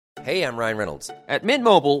Hey, I'm Ryan Reynolds. At Mint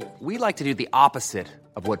Mobile, we like to do the opposite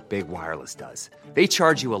of what Big Wireless does. They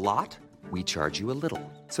charge you a lot, we charge you a little.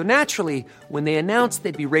 So naturally, when they announced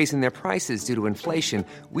they'd be raising their prices due to inflation,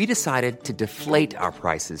 we decided to deflate our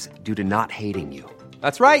prices due to not hating you.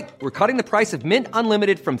 That's right. We're cutting the price of Mint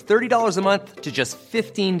Unlimited from $30 a month to just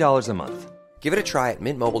 $15 a month. Give it a try at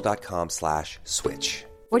mintmobile.com/switch.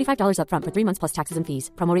 $45 up front for 3 months plus taxes and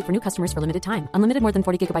fees. Promo rate for new customers for limited time. Unlimited more than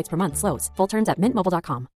 40 gigabytes per month. Slows full terms at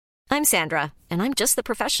mintmobile.com. I'm Sandra, and I'm just the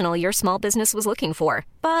professional your small business was looking for.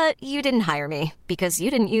 But you didn't hire me because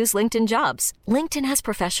you didn't use LinkedIn Jobs. LinkedIn has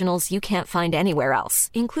professionals you can't find anywhere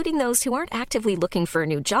else, including those who aren't actively looking for a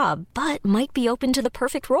new job, but might be open to the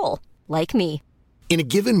perfect role, like me. In a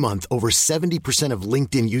given month, over 70% of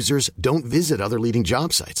LinkedIn users don't visit other leading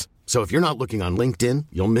job sites. So if you're not looking on LinkedIn,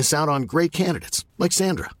 you'll miss out on great candidates like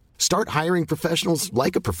Sandra. Start hiring professionals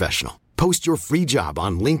like a professional. Post your free job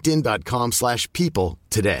on linkedin.com/people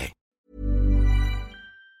today.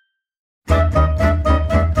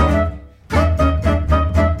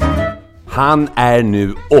 Han är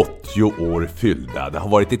nu 80 år fyllda. Det har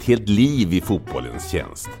varit ett helt liv i fotbollens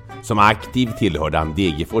tjänst. Som aktiv tillhörde han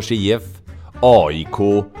Degerfors IF, AIK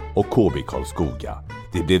och KB Karlskoga.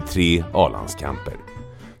 Det blev 3 A-landskamper.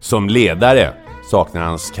 Som ledare saknar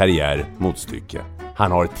hans karriär motstycke.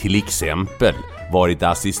 Han har till exempel varit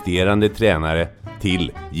assisterande tränare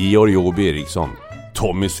till Georg Åby Eriksson,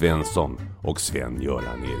 Tommy Svensson och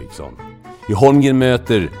Sven-Göran Eriksson. I Holmgren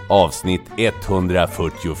möter avsnitt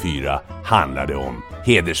 144 handlar det om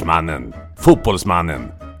hedersmannen,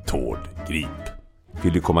 fotbollsmannen Tord Grip.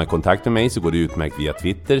 Vill du komma i kontakt med mig så går det utmärkt via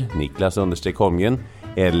Twitter, Niklas_Holmgren,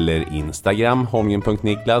 eller Instagram,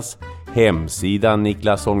 holmgren.niklas, hemsidan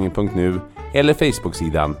niklasholmgren.nu eller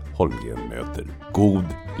Facebook-sidan Holmgren möter. God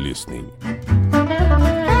lyssning!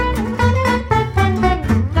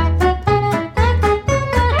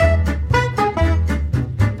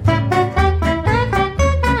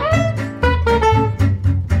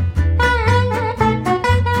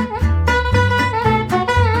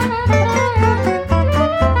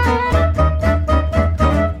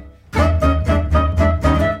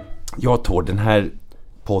 Jag tar den här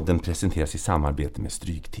podden presenteras i samarbete med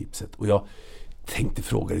Stryktipset. Och jag tänkte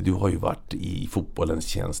fråga dig, du har ju varit i fotbollens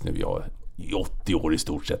tjänst nu i 80 år i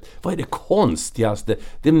stort sett. Vad är det konstigaste,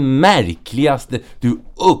 det märkligaste du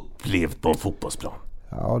upplevt på en fotbollsplan?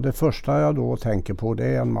 Ja, det första jag då tänker på det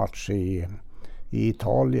är en match i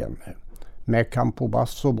Italien med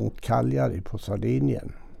Campobasso mot Cagliari på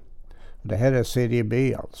Sardinien. Det här är Serie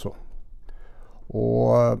B alltså.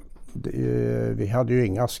 Och vi hade ju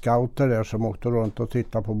inga scouter där som åkte runt och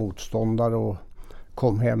tittade på motståndare och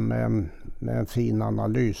kom hem med en fin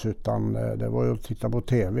analys, utan det var ju att titta på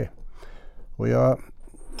tv. Och jag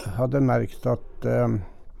hade märkt att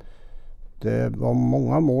det var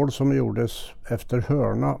många mål som gjordes efter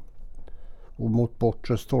hörna och mot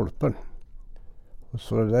bortre stolpen.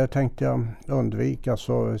 Så det där tänkte jag undvika,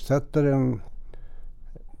 så sätter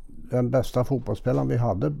den bästa fotbollsspelaren vi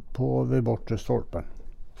hade vid bortre stolpen.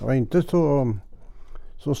 Han var inte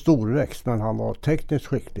så storväxt, men han var tekniskt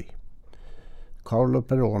skicklig. Carlo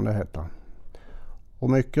Perone hette han. Och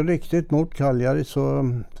mycket riktigt mot Cagliari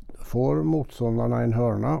så får motståndarna en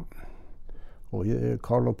hörna. Och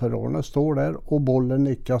Carlo Perone står där och bollen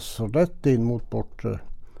nickas rätt in mot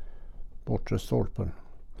bortre stolpen.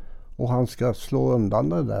 Och han ska slå undan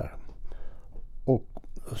det där. Och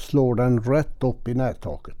slår den rätt upp i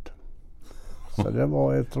nättaket. Så det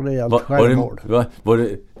var ett rejält självmål.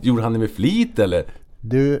 Gjorde han det med flit eller?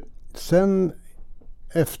 Du, sen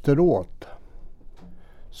efteråt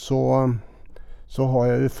så har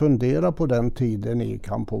jag ju funderat på den tiden i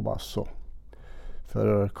Campobasso.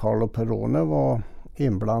 För Carlo Perone var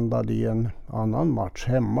inblandad i en annan match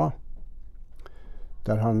hemma.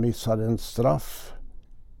 Där han missade en straff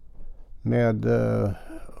med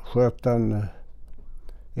sköt den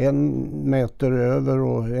 1 meter över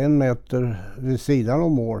och 1 meter vid sidan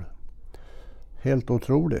om mål. Helt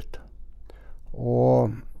otroligt. Och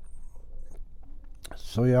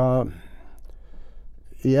så jag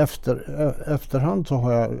i efterhand så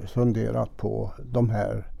har jag funderat på de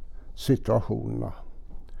här situationerna.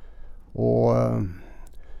 Och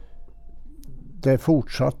det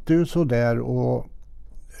fortsatte ju så där, och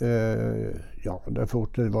det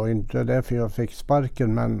var inte därför jag fick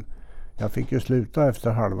sparken, men jag fick ju sluta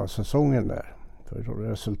efter halva säsongen där. För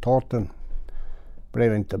resultaten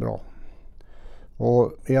blev inte bra.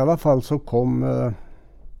 Och i alla fall så kom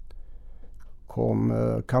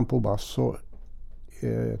Campobasso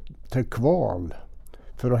till kval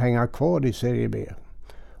för att hänga kvar i Serie B.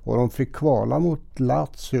 Och de fick kvala mot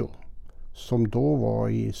Lazio som då var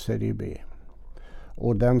i Serie B.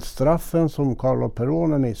 Och den straffen som Carlo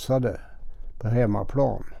Perone missade på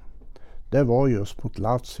hemmaplan, det var just mot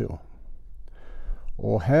Lazio.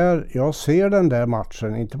 Och här, jag ser den där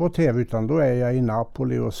matchen, inte på tv utan då är jag i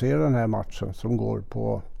Napoli och ser den här matchen som går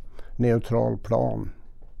på neutral plan.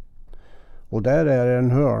 Och där är det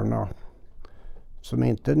en hörna som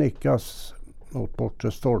inte nickas mot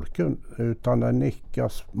bortre stolken utan den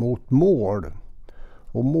nickas mot mål.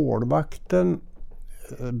 Och målvakten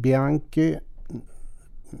Bianchi,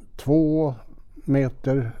 2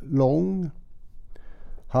 meter lång,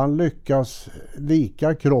 han lyckas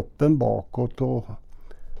vika kroppen bakåt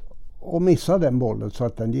och missa den bollen så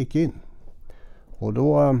att den gick in. Och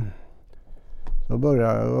då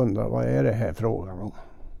började jag undra, vad är det här frågan om?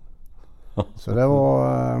 Så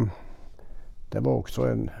det var också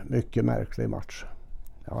en mycket märklig match.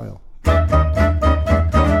 Ja.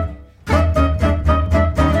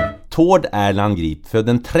 Tord Erland Grip född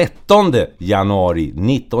den 13 januari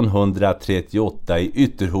 1938 i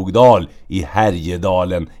Ytterhogdal i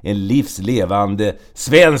Härjedalen. En livslevande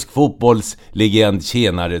svensk fotbollslegend.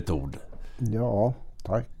 Tjenare Tord. Ja,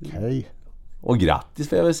 tack. Hej. Och grattis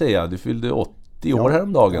får jag väl säga. Du fyllde 80 år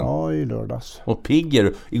häromdagen. Ja, i lördags. Och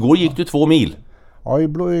pigger. Igår gick du 2 mil. Ja,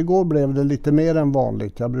 igår blev det lite mer än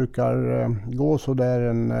vanligt. Jag brukar gå så där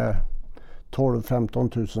en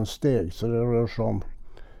 12-15 000 steg. Så det rör sig om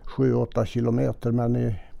 7-8 kilometer.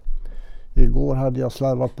 Men igår hade jag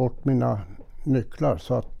slarvat bort mina nycklar.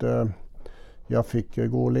 Så att jag fick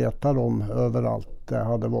gå och leta dem överallt där jag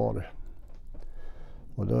hade varit.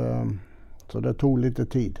 Och så det tog lite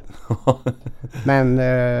tid. Men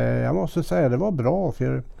jag måste säga det var bra.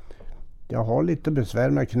 För jag har lite besvär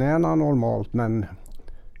med knäna normalt. Men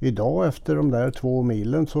idag efter de där 2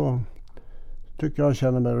 milen så tycker jag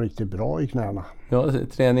känner mig riktigt bra i knäna. Ja,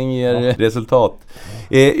 träning ger resultat.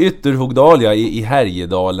 Ytterhogdal i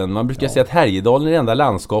Härjedalen. Man brukar säga att Härjedalen är det enda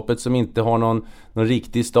landskapet som inte har någon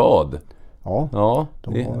riktig stad. Ja,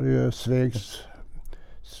 de har ju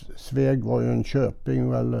Sveg var ju en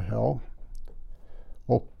köping eller ja.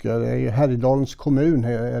 Och det är ju Härjedalens kommun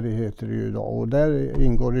heter det ju idag. Och där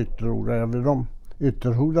ingår Ytterhogdal.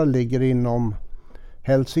 Ytterhogdal ligger inom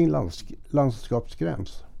Hälsinglands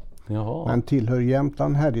landskapsgräns. Jaha. Men tillhör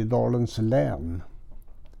Jämtland Härjedalens län.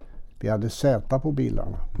 Vi hade säta på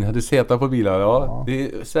bilarna. Ni hade säta på bilarna, ja. Det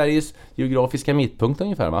är Sveriges geografiska mittpunkt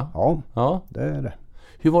ungefär, va? Ja, det är det.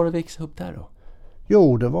 Hur var det att växa upp där då?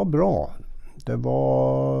 Jo, det var bra. Det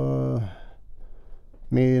var...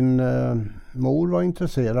 Min mor var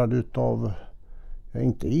intresserad utav,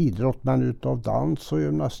 inte idrott, men utav dans och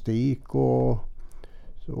gymnastik och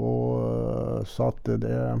så att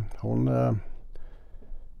hon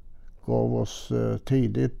gav oss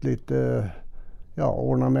tidigt lite,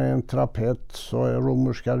 ordna med en trapets och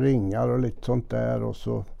romerska ringar och lite sånt där, och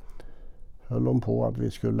så höll hon på att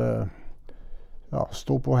vi skulle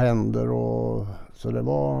stå på händer, och så det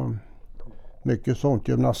var mycket sånt.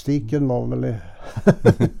 Gymnastiken var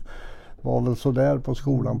väl så där på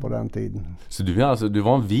skolan på den tiden. Så du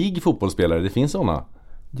var en vig fotbollsspelare, det finns såna?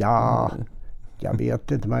 Ja, jag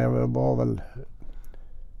vet inte, men jag var väl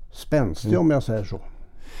spänstig om jag säger så.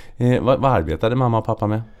 Vad arbetade mamma och pappa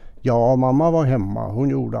med? Ja, mamma var hemma. Hon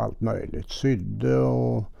gjorde allt möjligt. Sydde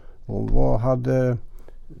och hade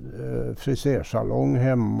frisersalong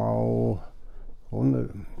hemma, och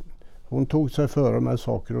hon tog sig före med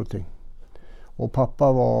saker och ting. Och pappa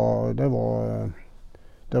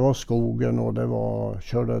det var skogen, och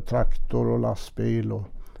körde traktor och lastbil, och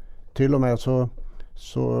till och med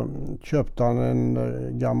så köpte han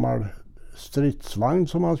en gammal stridsvagn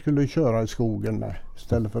som han skulle köra i skogen med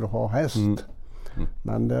istället för att ha häst.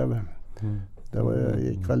 Men det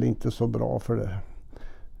gick väl inte så bra, för det.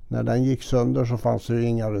 När den gick sönder så fanns det ju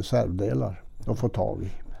inga reservdelar att få tag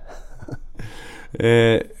i.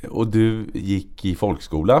 Och du gick i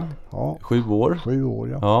folkskola? Ja. 7 år? 7 år,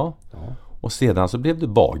 ja. Och sedan så blev du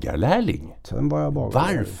bagarlärling. Sen var jag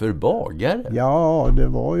bagarlärling. Varför bagare? Ja, det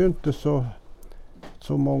var ju inte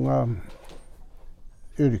så många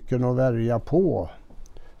yrken att välja på.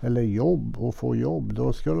 Eller jobb, och få jobb.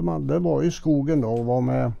 Då det var i skogen då, och vara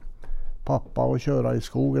med pappa och köra i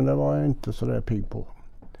skogen. Det var jag inte så där pigg på.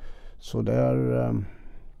 Så där...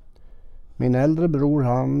 Min äldre bror,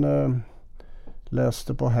 han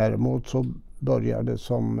läste på Hermods och började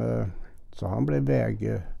som... Så han blev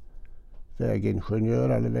vägingenjör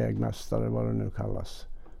eller vägmästare, vad det nu kallas.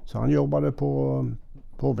 Så han jobbade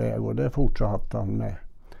på väg, och det fortsatte han med.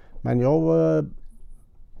 Men jag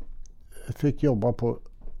fick jobba på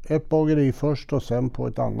ett bageri först och sen på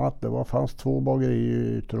ett annat. Fanns 2 bagerier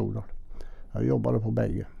i Ytterhogdal. Jag jobbade på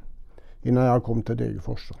bägge innan jag kom till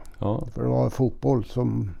Degerfors. Ja. För det var fotboll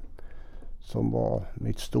som var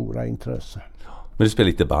mitt stora intresse. Men du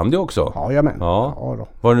spelade lite bandy också? Jajamän. Ja. Ja då.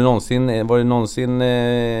 Var det någonsin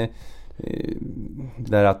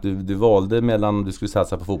där att du valde mellan om du skulle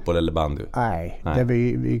satsa på fotboll eller bandy? Nej.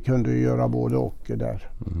 Vi kunde ju göra både och där.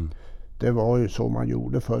 Det var ju så man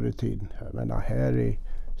gjorde förr i tiden. Jag menar, här i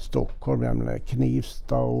Stockholm, jag menar,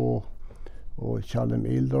 Knivsta och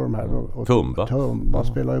Tjallemild och de här. Och Tumba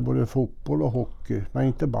spelar ju både fotboll och hockey. Men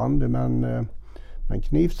inte bandy, men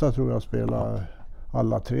Knivsta tror jag spelar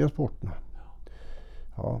alla 3 sporterna.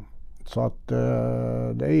 Ja, så att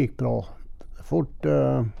det gick bra. Fort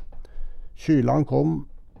kylan kom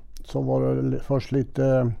så var det först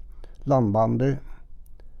lite landbandy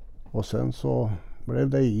och sen så blev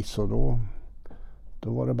det is och då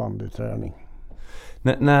var det bandyträning.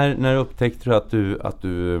 När upptäckte du att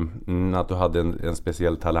du hade en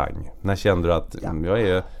speciell talang? När kände du att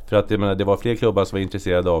för att jag menar, det var fler klubbar som var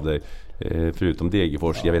intresserade av dig förutom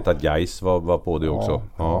Degerfors. Ja. Jag vet att Gais var på det också.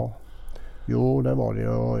 Ja. Jo, det var det.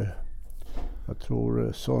 Jag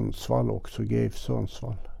tror Sundsvall också, GIF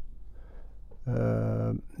Sundsvall.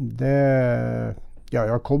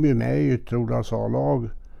 Jag kom ju med i Ytterhogdals A-lag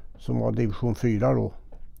som var division 4 då.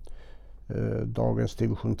 Dagens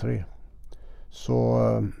division 3. Så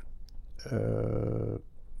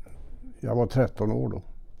jag var 13 år då.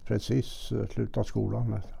 Precis slutat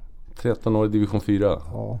skolan. 13 år i division 4?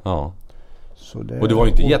 Ja. Så det, och du var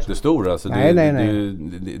ju inte jättestor alltså. Nej.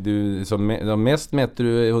 Du som mest mätte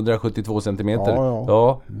du 172 centimeter.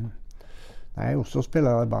 Ja. Nej, och så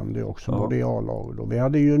spelade jag bandy också, både i A-lag. Vi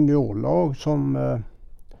hade juniorlag som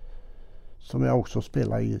jag också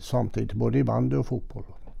spelade i samtidigt, både i bandy och fotboll.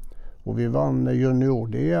 Och vi vann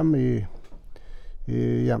junior-DM i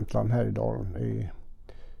Jämtland, Härjedalen,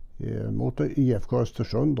 mot IFK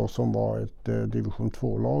Östersund då, som var ett division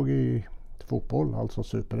 2-lag i fotboll, alltså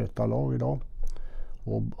superetta-lag idag.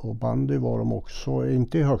 Och bandy var de också,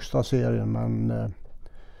 inte i högsta serien, men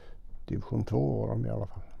division 2 var de i alla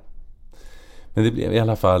fall. Men det blev i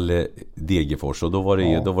alla fall Degerfors och då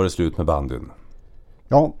var det slut med bandyn.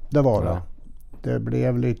 Ja, det var det. Det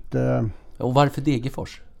blev lite... Och varför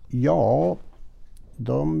Degerfors? Ja,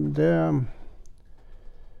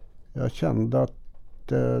 jag kände att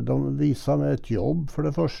de visade mig ett jobb för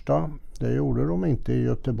det första. Det gjorde de inte i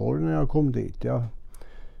Göteborg när jag kom dit. Jag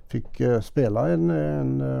fick spela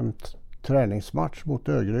en träningsmatch mot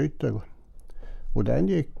Örgryte. Och den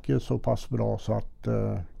gick så pass bra så att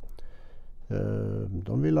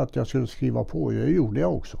de ville att jag skulle skriva på. Det gjorde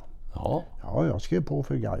jag också. Ja, jag skrev på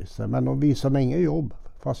för Gais. Men de visade mig inget jobb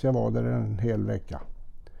fast jag var där en hel vecka.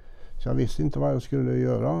 Så jag visste inte vad jag skulle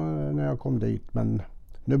göra när jag kom dit. Men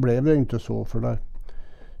nu blev det inte så, för det.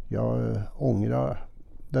 Jag ångrar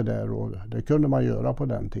det där, och det kunde man göra på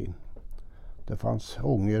den tiden. Det fanns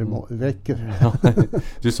ångerveckor.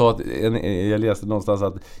 Du sa att, jag läste någonstans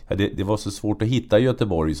att det var så svårt att hitta i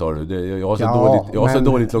Göteborg, sa du. Jag har så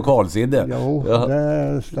dåligt lokalsinne. Jo,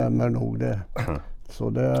 det stämmer nog det. Så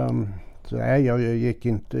nej,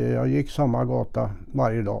 jag gick samma gata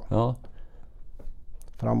varje dag. Ja.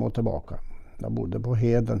 Fram och tillbaka. Jag bodde på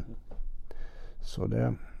Heden. Så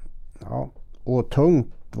och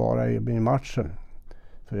tungt var det i matchen.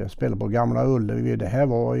 För jag spelade på Gamla Ullevi. Det här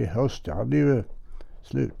var i höst. Jag hade ju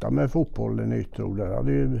slutat med fotbollen i Ytterhogdal. Jag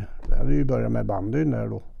hade ju börjat med bandyn där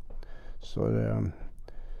då. Så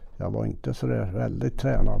jag var inte så där väldigt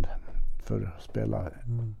tränad för att spela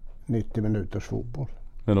 90 minuters fotboll.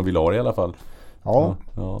 Men de ville ha det i alla fall. Ja,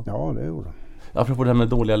 det gjorde de. Apropå det här med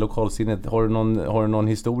dåliga lokalsinnet, har du någon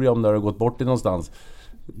historia om där du har gått bort i någonstans?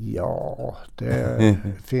 Ja, det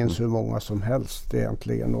finns hur många som helst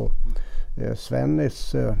egentligen. Och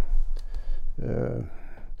Svennis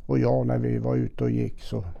och jag, när vi var ute och gick,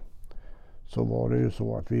 så var det ju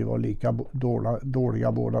så att vi var lika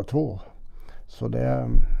dåliga båda två. Så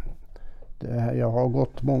jag har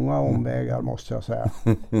gått många omvägar, måste jag säga.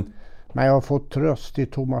 Men jag har fått tröst i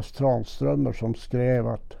Thomas Tranströmer som skrev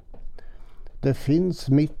att det finns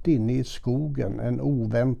mitt inne i skogen en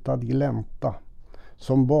oväntad glänta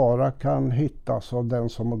som bara kan hittas av den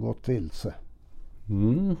som har gått vilse.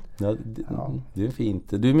 Det är fint.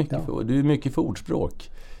 Du är mycket för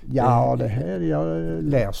ordspråk. Ja, det här jag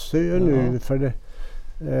läser ju nu, för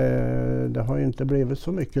det har ju inte blivit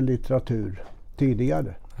så mycket litteratur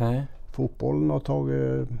tidigare. Nej. Fotbollen har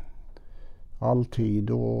tagit all tid,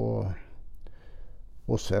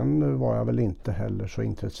 och sen var jag väl inte heller så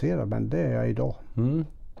intresserad, men det är jag idag.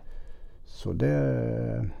 Så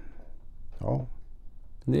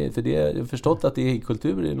För det är förstått att det är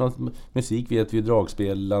kultur, i något musik vet vi ju,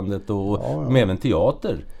 dragspelandet och även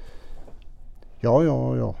teater.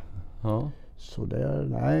 Ja. Så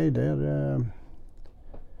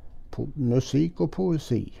musik och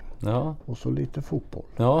poesi. Ja. Och så lite fotboll.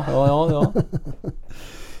 Ja.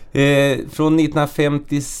 Från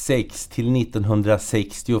 1956 till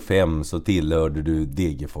 1965 så tillhörde du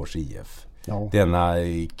Degerfors IF. Ja. Denna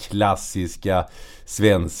klassiska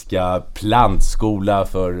svenska plantskola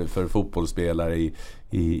för fotbollsspelare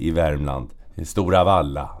i Värmland. Stora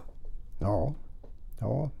Valla. Ja.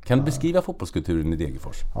 Kan du beskriva fotbollskulturen i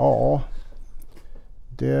Degerfors? Ja,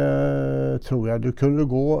 det tror jag. Du kunde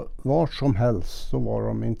gå vart som helst så var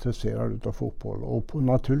de intresserade av fotboll. Och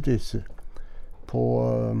naturligtvis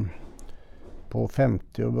på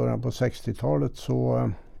 50 och början på 60-talet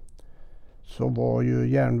så var ju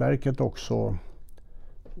järnverket också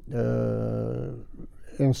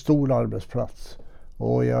en stor arbetsplats.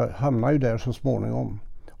 Och jag hamnade ju där så småningom.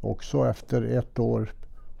 Också efter ett år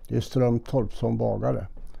i Strömtorp som bagare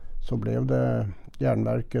så blev det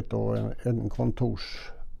järnverket och en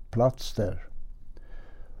kontorsplats där.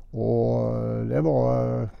 Och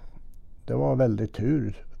det var väldigt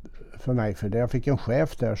tur för mig, för jag fick en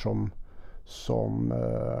chef där som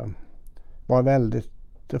var väldigt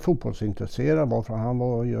fotbollsintresserad, varför han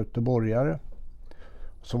var göteborgare.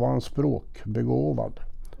 Så var han språkbegåvad.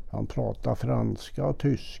 Han pratade franska,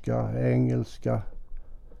 tyska, engelska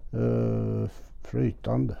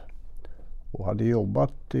flytande. Och hade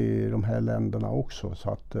jobbat i de här länderna också, så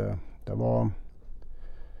att det var...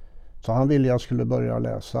 Så han ville jag skulle börja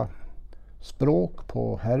läsa språk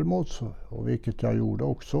på Hermods, och vilket jag gjorde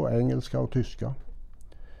också, engelska och tyska.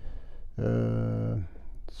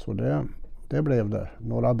 Så det blev det,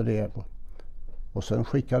 några brev. Och sen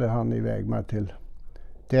skickade han iväg mig till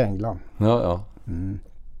England. Ja.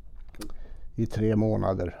 I 3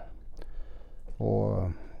 månader. Och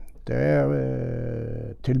det är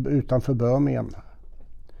utanför Birmingham.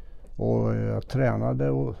 Och jag tränade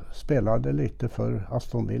och spelade lite för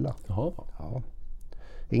Aston Villa. Jaha. Ja.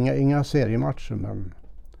 Inga seriematcher, men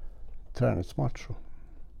träningsmatcher.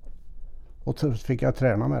 Och så fick jag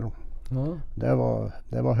träna med dem. Ja.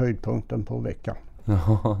 Det var höjdpunkten på veckan.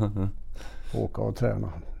 Åka och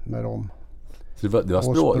träna med dem. Så det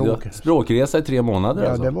var språkresa i 3 månader? Ja,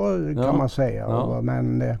 alltså. det var, kan man säga. Ja.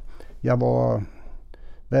 Men jag var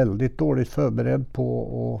väldigt dåligt förberedd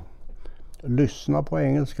på att lyssna på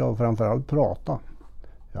engelska och framförallt prata.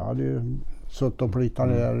 Jag hade ju suttit och plitat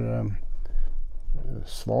ner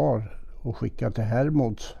svar och skickat till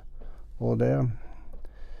Hermods. Och det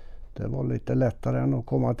var lite lättare än att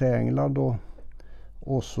komma till England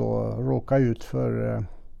och så råka ut för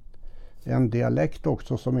en dialekt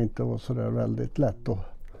också som inte var så där väldigt lätt att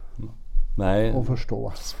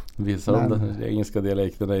förstå. Vissa av de engelska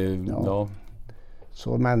dialekterna är ju... Ja.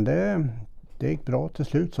 Så, men det gick bra till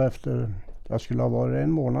slut, så efter jag skulle ha varit 1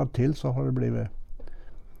 månad till så har det blivit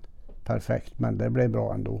perfekt, men det blev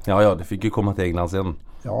bra ändå. Ja, det fick ju komma till England sen.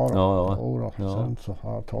 Ja. Sen så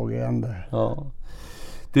har jag tagit igen det. Ja.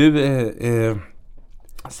 Du,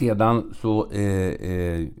 sedan så,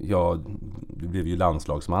 du blev ju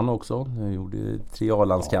landslagsman också. Du gjorde 3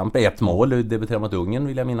 A-landskamper, 1 mål. Du debuterade mot Ungern,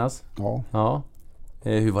 vill jag minnas. Ja.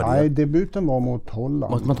 Hur var det? Nej, debuten var mot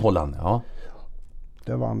Holland. Mot Holland, ja.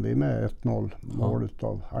 Det vann vi med 1-0 mål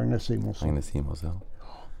av Agnes Simonsson. Ja.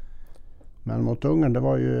 Men mot Ungern, det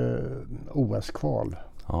var ju OS-kval.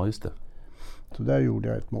 Ja, just det. Så där gjorde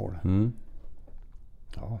jag 1 mål.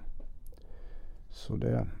 Ja. Så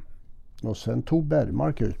det... Och sen tog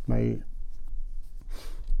Bergmark ut mig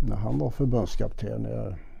när han var förbundskapten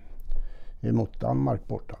emot Danmark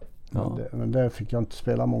borta. Ja. Men där fick jag inte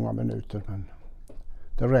spela många minuter. Men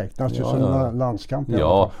det räknas ju som landskamp.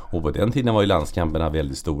 Ja, och på den tiden var ju landskamperna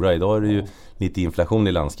väldigt stora. Idag är det ju lite inflation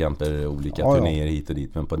i landskamper, olika turnéer hit och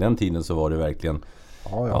dit. Men på den tiden så var det verkligen...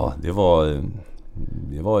 Ja, det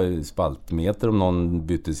var spaltmeter om någon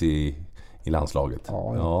byttes i landslaget.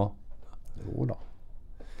 Ja. Jo då.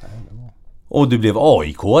 Och du blev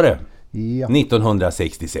AIK-are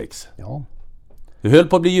 1966. Ja. Du höll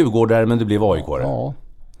på att bli djurgårdare, men du blev AIK-are. Ja.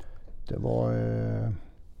 Det var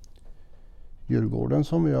Djurgården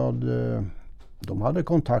som de hade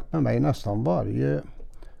kontakt med mig nästan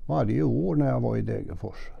varje år när jag var i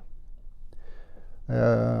Degerfors.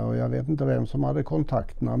 Och jag vet inte vem som hade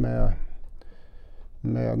kontakterna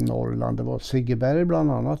med Norrland. Det var Siggeberg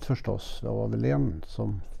bland annat förstås. Det var väl en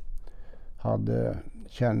som hade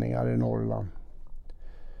känningar i Norrland.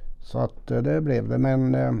 Så att det blev det.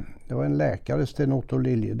 Men det var en läkare, Sten Otto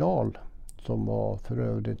Liljedahl, som var för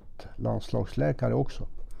övrigt landslagsläkare också.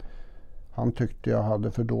 Han tyckte jag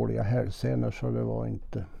hade för dåliga hälsenor, så det var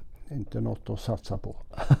inte något att satsa på.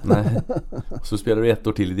 Nej. Så spelade du 1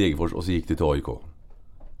 år till i Degerfors och så gick du till AIK.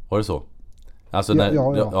 Var det så? Alltså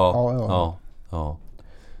ja.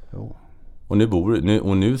 Jo. Och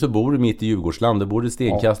nu så bor du mitt i Djurgårdsland. Du bor ett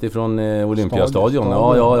stenkast ifrån Olympiastadion.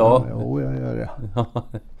 Ja. Jo, jag gör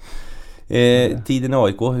det. Tiden i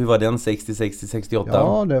AIK, hur var den? 60-68?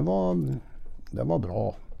 Ja, det var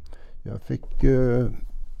bra. Jag fick...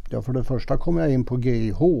 för det första kom jag in på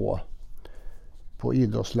GIH. På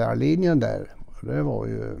idrottslärarlinjen där. Det var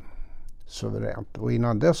ju suveränt. Och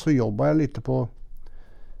innan dess så jobbade jag lite på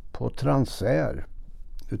Transair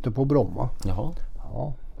ute på Bromma. Jaha.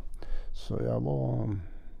 Ja. Så jag var,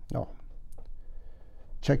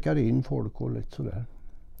 checkade in folk och lite sådär.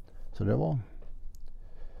 Så det var,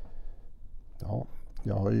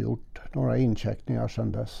 jag har ju gjort några incheckningar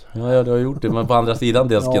sedan dess. Ja, du har gjort det, men på andra sidan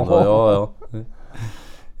desken då.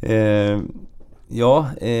 Ja.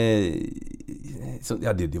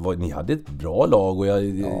 Ni hade ett bra lag och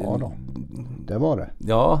det var det.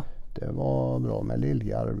 Ja. Det var bra med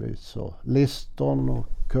Lill-Jarvis och Liston och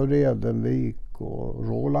Kurre Edenvik och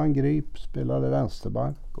Roland Grip spelade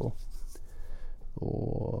vänsterback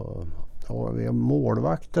och vi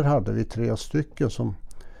målvakter hade vi 3 stycken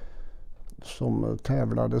som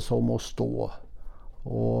tävlade som att stå,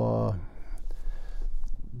 och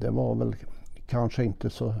det var väl kanske inte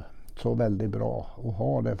så väldigt bra att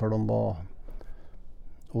ha det, för de var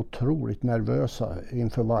otroligt nervösa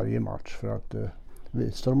inför varje match, för att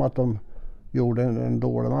visste de att de gjorde en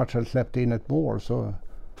dålig match eller släppte in ett mål så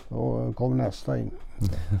kom nästa in.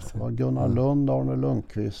 Det var Gunnar Lund, Arne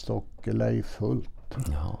Lundqvist och Leif Hult.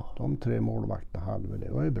 Ja. De 3 målvakterna hade vi.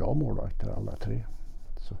 Det var ju bra målvakter alla 3.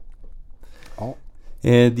 Så. Ja.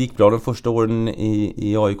 Det gick bra de första åren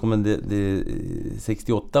i AIK, men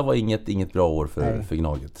 68 var inget bra år för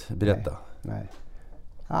Gnaget. Berätta. Nej.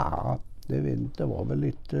 Ja, det var väl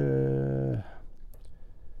lite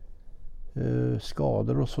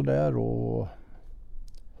skador och sådär, och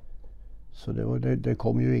så det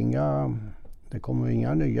kom ju inga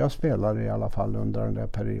nya spelare i alla fall under den där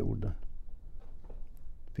perioden.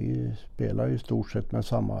 Vi spelade ju i stort sett med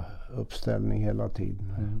samma uppställning hela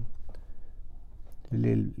tiden.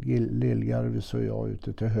 Lill-Jarvis och jag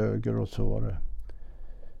ute till höger, och så var det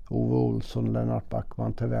Ove Olsson, Lennart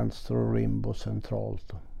Backman till vänster och Rimbo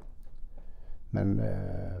centralt. Men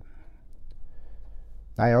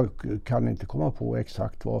nej, jag kan inte komma på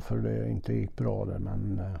exakt varför det inte gick bra där,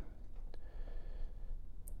 men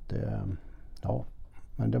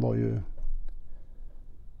men det var ju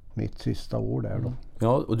mitt sista år där då.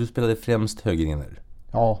 Ja, och du spelade främst högerinner.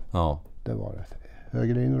 Ja, det var det.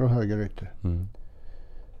 Högerinner och högerytter.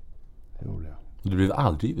 Det gjorde jag. Du blev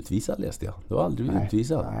aldrig utvisad, läste jag. Du var aldrig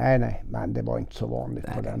utvisad. Nej, men det var inte så vanligt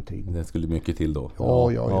på den tiden. Det skulle mycket till då.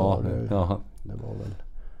 Ja.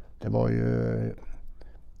 Det var ju...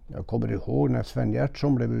 Jag kommer ihåg när Sven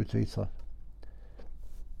Gertsson blev utvisad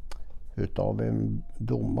utav en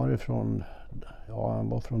domare från... Ja, han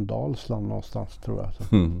var från Dalsland någonstans, tror jag.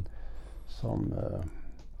 Som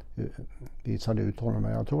visade ut honom.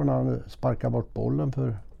 Men jag tror han sparkade bort bollen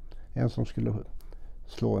för en som skulle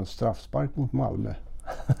slå en straffspark mot Malmö.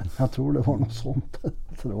 Jag tror det var något sånt.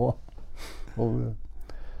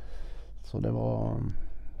 Så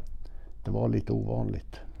det var lite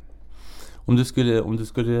ovanligt. Om du skulle,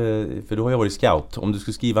 för då har jag varit scout. Om du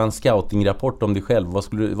skulle skriva en scoutingrapport om dig själv, vad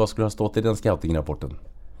skulle ha stått i den scoutingrapporten?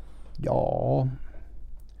 Ja...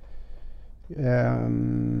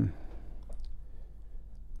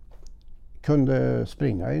 kunde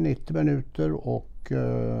springa i 90 minuter och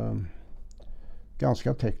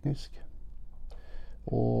ganska teknisk.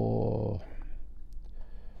 Och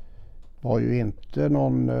var ju inte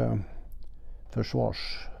någon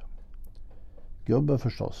försvarsgubbe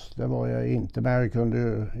förstås. Det var jag inte, men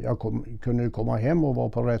jag kunde komma hem och vara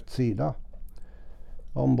på rätt sida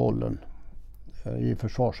om bollen i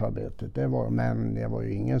försvarsarbetet. Men jag var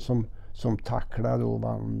ju ingen som tacklade och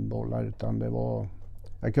vann bollar, utan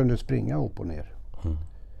jag kunde springa upp och ner.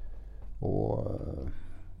 Och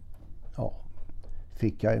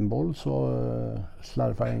fick jag en boll så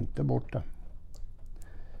slarvade jag inte bort det.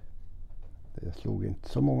 Det slog inte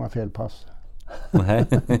så många felpass. Nej.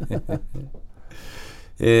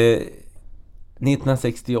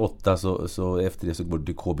 1968 så efter det så går du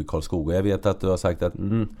till KB Karlskoga. Jag vet att du har sagt att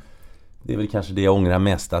det är väl kanske det jag ångrar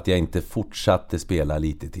mest, att jag inte fortsatte spela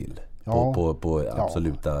lite till på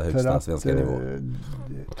absoluta högsta svenska nivå.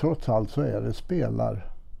 Trots allt så är det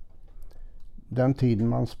den tiden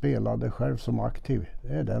man spelade själv som aktiv, det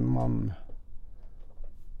är den man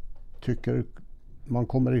tycker man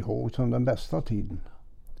kommer ihåg som den bästa tiden.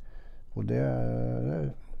 Och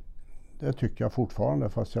det tycker jag fortfarande,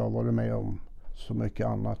 fast jag har varit med om så mycket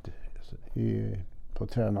annat på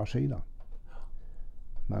tränarsidan.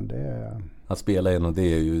 Men att spela det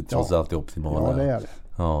är ju trots allt det optimala. Ja, det är det.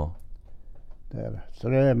 Ja. Så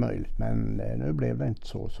det är möjligt, men nu blev det inte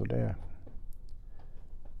så det...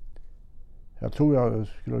 Jag tror jag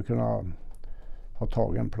skulle kunna ha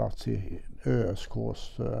tagit en plats i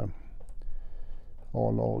ÖSKs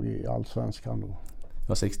A-lag i Allsvenskan då.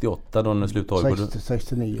 Ja, 68 då när du slutade AIK.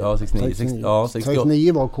 69. Ja, 69.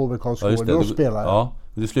 69 var KB Karlskoga, ja, då spelade jag. Ja,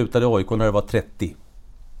 du slutade i AIK när du var 30.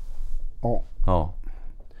 Ja.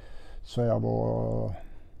 Så jag var...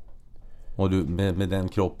 Och du, med den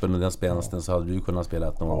kroppen och den spänsten så hade du kunnat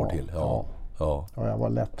spela några år till. Ja, jag var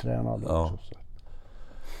lättränad också. Så.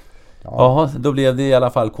 Ja, då blev det i alla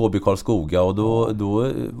fall KB Karlskoga och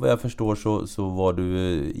då vad jag förstår så var du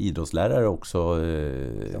idrottslärare också.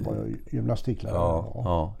 Jag var gymnastiklärare.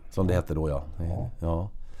 Ja, som det hette då, ja.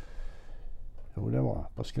 Jo, det var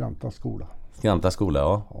på Skranta skola. Skranta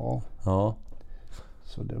skola, ja.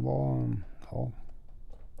 Så det var,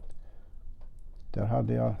 där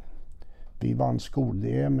hade jag, vi vann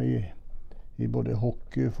skol-DM i både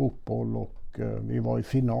hockey och fotboll och vi var i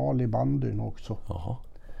final i bandyn också. Jaha.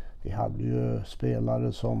 Vi hade ju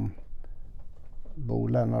spelare som Bo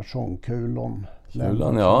Lennartsson, Kulon,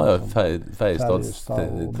 Färjestads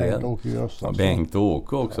och Bengt-Åke Gustafsson.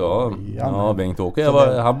 Bengt-Åke också. Ja, Bengt-Åke.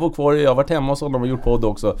 Han bor kvar jag har varit hemma hos honom och gjort podd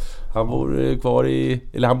också. Han bor kvar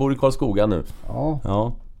han bor i Karlskoga nu.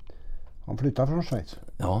 Ja. Han flyttar från Schweiz.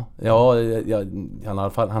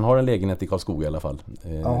 Han har en lägenhet i Karlskoga i alla fall.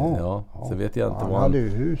 Så vet jag inte han hade ju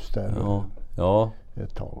hus där. Ja.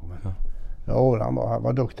 Ett tag. Han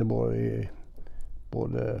var duktig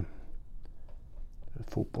både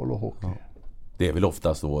fotboll och hockey. Ja. Det är väl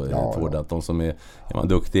ofta så att de som är man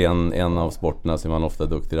duktig i en av sporterna så är man ofta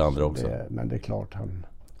duktig i det andra också. Men det är klart,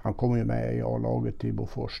 han kom ju med i A-laget i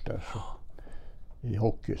Bofors där i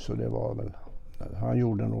hockey, så det var väl, han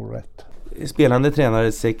gjorde nog rätt. Spelande tränare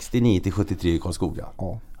 69-73 i Karlskoga.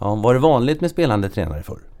 Ja. Var det vanligt med spelande tränare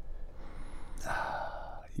förr?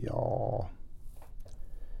 Ja,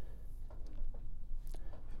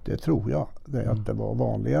 det tror jag. Att det var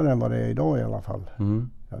vanligare än vad det är idag i alla fall.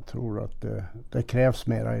 Jag tror att det krävs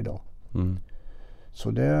mera idag.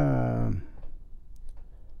 Så det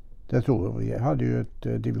tror jag. Vi hade ju ett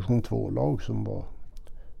division 2-lag som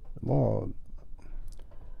var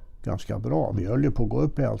ganska bra. Vi höll ju på att gå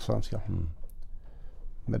upp i Allsvenskan.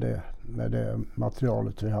 Med det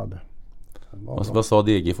materialet vi hade. Vad sa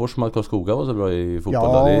Degerfors om att Karlskoga var så bra i fotboll?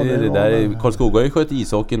 Karlskoga har ju skött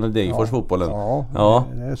ishockeyn och Degerfors fotbollen. Ja,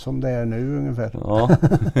 det är som det är nu ungefär. Ja.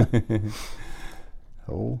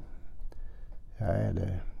 Jo.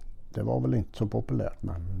 Det var väl inte så populärt,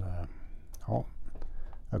 men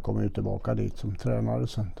jag kommer ju tillbaka dit som tränare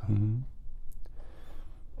sen.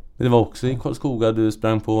 Det var också i Karlskoga du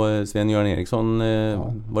sprang på Sven-Göran Eriksson.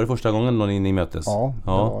 Var det första gången då ni möttes? Ja, det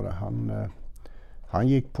var det. Han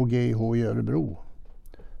gick på GH i Örebro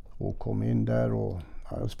och kom in där och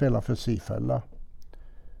spelade för Sifälla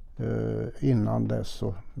innan dess.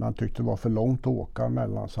 Man tyckte det var för långt att åka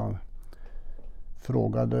mellan, så han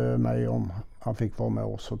frågade mig om han fick vara med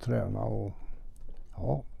oss och träna, och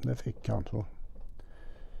det fick han.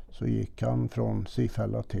 Så gick han från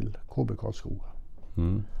Sifälla till KB Karlskoga.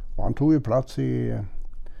 Och han tog ju plats i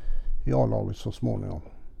A-laget så småningom.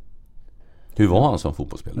 Hur var han som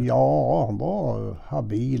fotbollsspelare? Ja, han var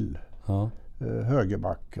habil.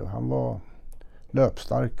 Högerback. Han var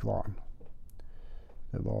löpstark var han.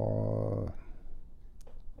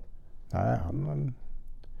 Han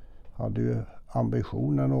hade ju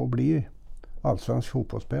ambitionen att bli allsvensk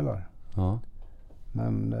fotbollsspelare.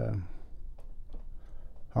 Men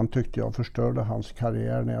han tyckte jag förstörde hans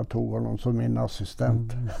karriär när jag tog honom som min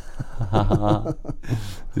assistent.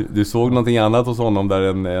 Du såg någonting annat hos honom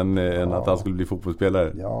där än att han skulle bli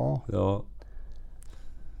fotbollsspelare? Ja.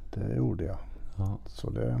 Det gjorde jag. Så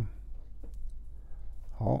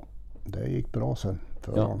det gick bra sen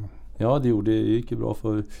för honom. Ja, det gick ju bra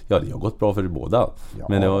för... Ja, det har gått bra för båda. Ja.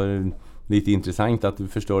 Men det var lite intressant att du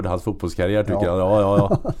förstörde hans fotbollskarriär, tycker jag.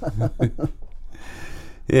 Ja.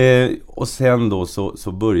 Och sen då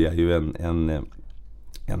så börjar ju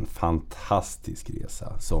en fantastisk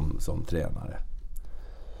resa som tränare.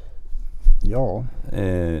 Ja.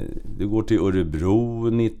 Du går till Örebro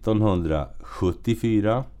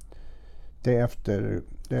 1974. Det är efter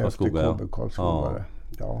KB Karlskoga.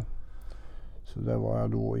 Ja. Så där var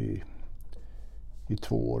jag då i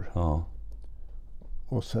 2 år. Ja.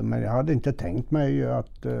 Och sen, men jag hade inte tänkt mig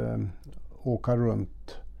att åka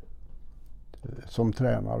runt som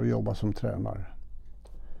tränare och jobba som tränare.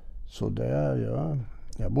 Så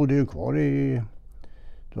jag bodde ju kvar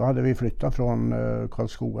då hade vi flyttat från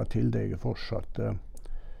Karlskoga till Degerfors, så att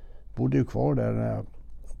bodde ju kvar där när jag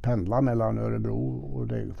pendlade mellan Örebro och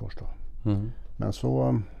Degerfors då. Men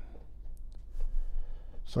så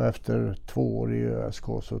Så efter 2 år i ÖSK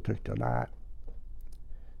så tyckte jag nej,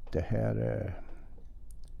 det här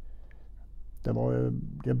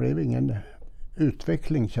det blev ingen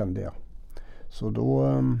utveckling, kände jag. Så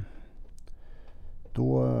då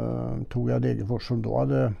tog jag Degerfors som då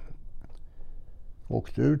hade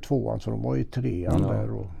åkt ur 2:an, så de var i 3:an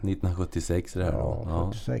där. Och 1976 det här då.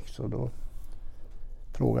 Ja, 76, och då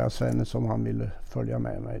frågade jag Svennis om han ville följa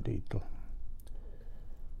med mig dit.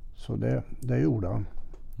 Så det gjorde han.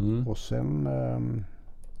 Och sen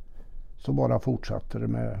så bara fortsatte det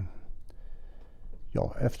med,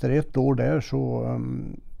 efter 1 år där så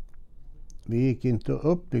vi gick inte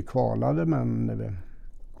upp, vi kvalade, men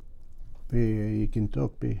vi gick inte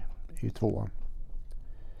upp i 2:an.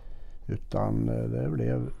 Utan det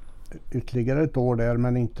blev ytterligare 1 år där,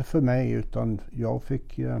 men inte för mig, utan jag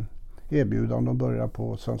fick erbjudande att börja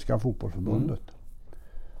på Svenska fotbollsförbundet.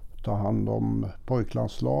 Ta hand om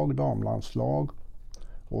pojklandslag, damlandslag,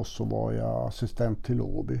 och så var jag assistent till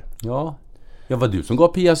Åby. Ja, var du som gav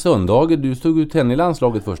Pia Söndager, du stod ut henne i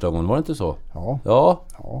landslaget första gången, var det inte så? Ja.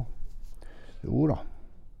 Jo då.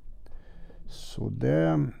 Så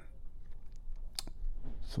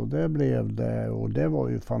det blev det, och det var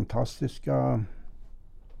ju fantastiska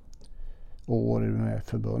år med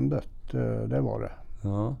förbundet, det var det.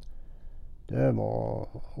 Ja. Det var,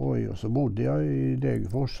 och så bodde jag i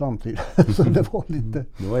Degerfors samtidigt, så det var lite...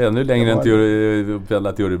 Det var ännu längre än till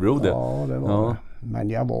Örebro det. Ja, det var det. Men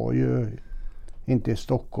jag var ju inte i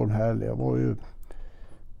Stockholm heller, jag var ju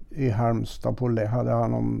i Halmstad hade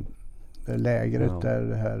han om lägret där,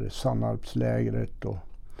 det här Sannarpslägret, och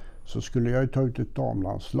så skulle jag ju ta ut ett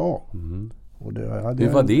damlandslag. Och hur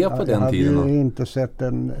var det på den tiden? Jag hade ju inte sett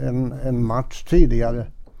en match tidigare.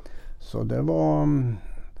 Så det var...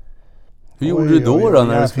 Hur gjorde du då?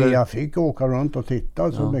 Jag fick åka runt och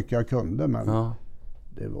titta så mycket jag kunde, men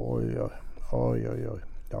det var ju... Oj.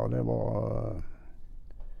 Ja,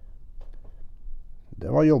 det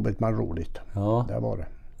var jobbigt men roligt. Ja. Det var det.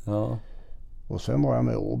 Ja. Och sen var jag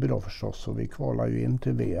med Åby då förstås, och vi kvalade ju in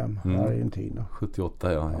till VM i Argentina.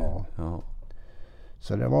 78, ja.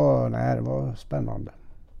 Så det var spännande.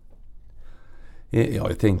 Ja,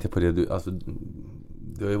 jag tänkte på det. Du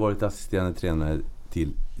har ju varit assisterande tränare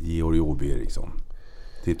till Georg Åby Eriksson,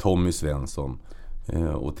 till Tommy Svensson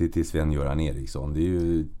och till Sven-Göran Eriksson. Det är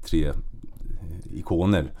ju 3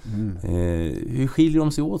 ikoner. Hur skiljer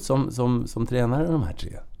de sig åt som tränare, de här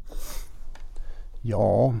 3?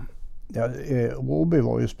 Ja, Åby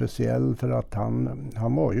var ju speciell för att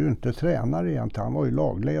han var ju inte tränare egentligen, han var ju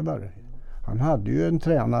lagledare. Han hade ju en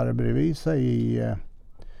tränare bredvid sig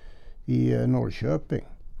i Norrköping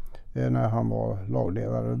när han var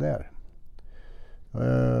lagledare där.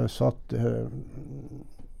 Så att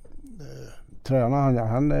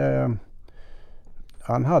tränaren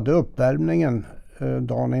han hade uppvärmningen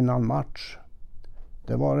dagen innan match.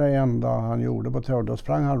 Det var det enda han gjorde på trädet. Då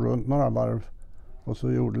sprang han runt några varv och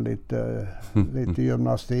så gjorde lite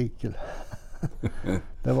gymnastik.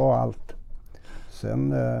 Det var allt.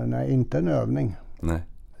 Sen inte en övning. Nej.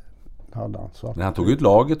 Hade han. Så men han tog ut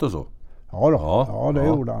laget och så? Ja, det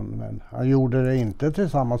gjorde han. Men han gjorde det inte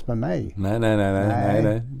tillsammans med mig. Nej,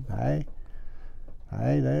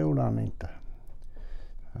 det gjorde han inte.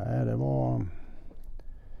 Nej, det var...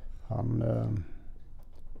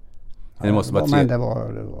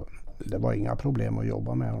 Det var inga problem att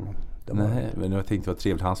jobba med honom. Men jag tänkte vad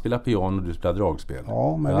trevligt. Han spelar piano och du spelar dragspel.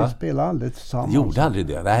 Ja, men vi spelade aldrig tillsammans. Gjorde aldrig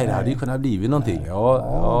det? Nej, det hade ju kunnat bli någonting.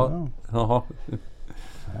 Ja.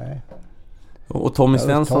 Nej. Och Tommy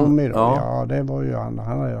Svensson? Tommy då, det var ju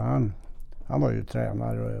han var ju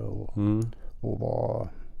tränare och var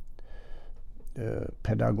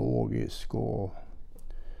pedagogisk, och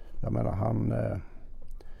jag menar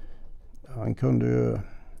han kunde ju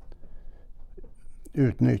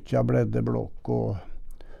utnyttja blädderblock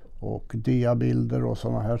och diabilder och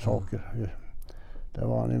sådana här saker. Det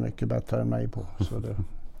var han ju mycket bättre än mig på.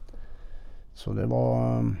 Så det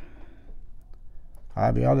var...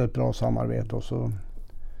 vi hade ett bra samarbete, och så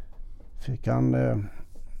fick han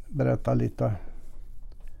berätta lite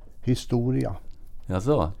historia.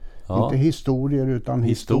 Jaså? Ja. Inte historier utan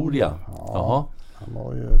historia. Ja. Han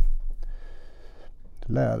var ju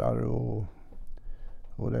lärare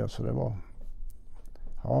och det, så det var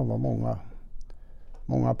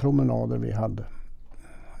många promenader vi hade.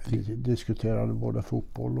 Vi diskuterade både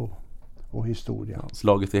fotboll och historia. Ja,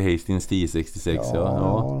 slaget vid Hastings 1066.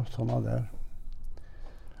 Ja, sådana där.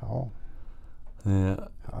 Ja. Det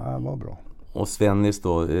var bra. Och Svennis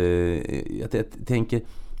då, jag tänker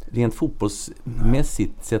rent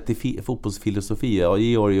fotbollsmässigt sett i fotbollsfilosofi,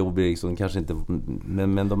 Georg Åby Eriksson kanske inte,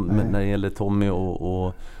 men när det gäller Tommy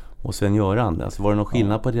och Sven-Göran? Alltså, var det någon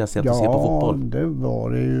skillnad på deras sätt att se på fotboll? Ja, det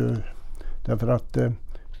var det ju. Därför att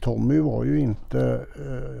Tommy var ju inte...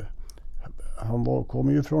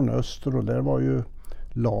 kom ju från öster, och där var ju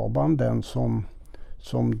Laban den som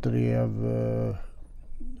drev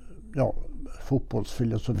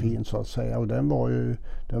fotbollsfilosofin så att säga. Och den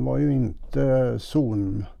var ju inte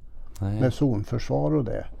med zonförsvar och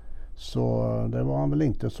det. Så det var han väl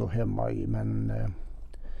inte så hemma i, men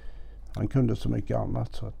han kunde så mycket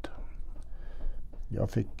annat så att jag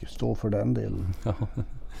fick stå för den delen. Ja.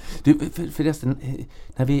 Du, förresten,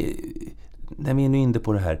 när vi är nu inne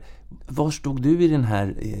på det här, var stod du i den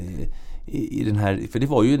här för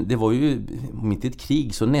det var ju mitt i ett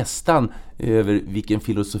krig så nästan över vilken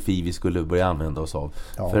filosofi vi skulle börja använda oss av.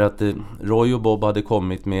 Ja. För att Roy och Bob hade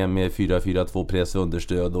kommit med 4-4-2 press och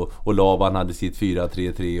understöd, och Laban hade sitt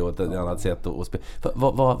 4-3-3 och ett annat sätt att spela.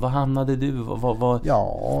 Vad hamnade du?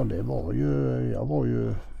 Ja, det var ju, jag var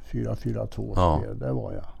ju 4-4-2 spel, det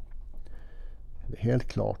var jag. Helt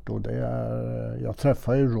klart, och jag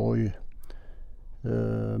träffade ju Roy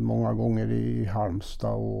många gånger i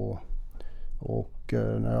Halmstad och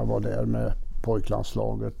när jag var där med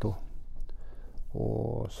pojklandslaget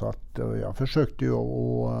och så att jag försökte ju,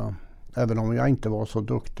 och även om jag inte var så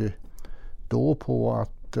duktig då på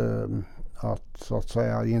att så att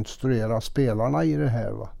säga instruera spelarna i det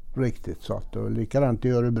här riktigt, så att det var likadant i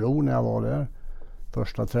Örebro när jag var där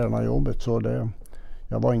första tränarjobbet, så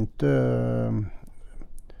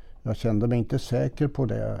jag kände mig inte säker på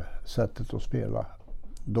det sättet att spela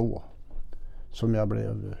då som jag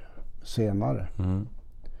blev senare.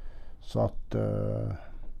 Så att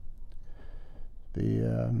vi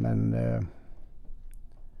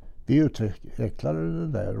utvecklade det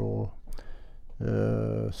där, och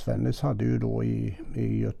Svennis hade ju då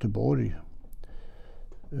i Göteborg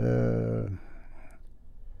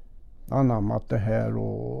anammat det här,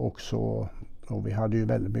 och vi hade ju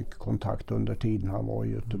väldigt mycket kontakt under tiden han var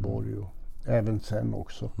i Göteborg, och även sen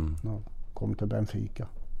också när han kom till Benfica.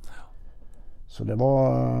 Så det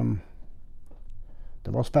var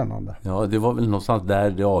spännande. Ja, det var väl någonstans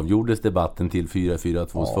där det avgjordes debatten till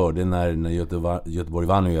 4-4-2s fördel när Göteborg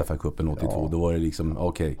vann UEFA-cupen 82. Ja. Då var det liksom,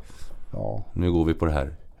 okej. Ja. Nu går vi på det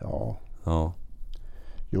här. Ja.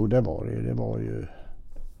 Jo, det var ju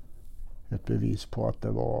ett bevis på att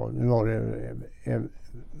nu var det en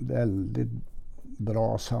väldigt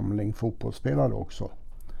bra samling fotbollsspelare också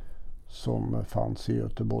som fanns i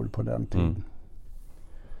Göteborg på den tiden.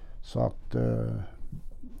 Så att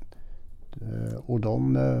och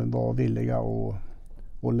de var villiga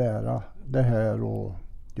att lära det här, och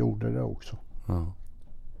gjorde det också.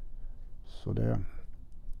 Så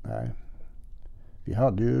vi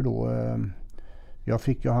hade ju då jag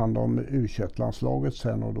fick ju hand om U21-landslaget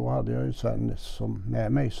sen, och då hade jag ju Sven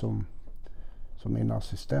med mig som min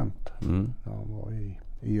assistent. Han var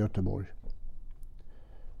i Göteborg.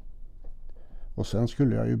 Och sen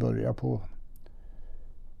skulle jag ju börja på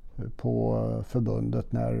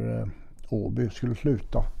förbundet när Åby skulle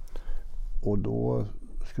sluta, och då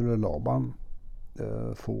skulle Laban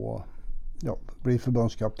bli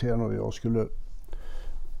förbundskapten, och jag skulle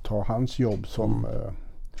ta hans jobb som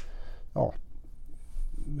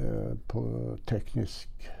på teknisk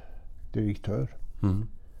direktör.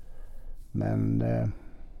 Men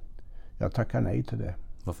jag tackade nej till det.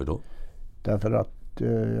 Varför då? Därför att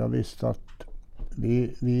jag visste att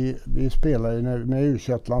vi spelar ju med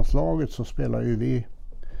U21-landslaget, så spelar ju vi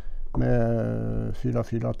med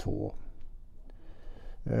 4-4-2.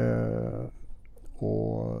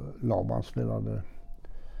 Och Laban spelade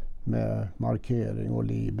med markering och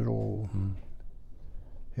libero och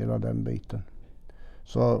hela den biten.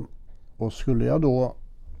 Så, och skulle jag då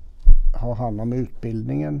ha hand om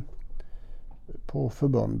utbildningen på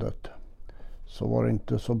förbundet, så var det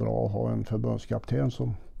inte så bra att ha en förbundskapten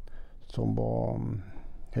som var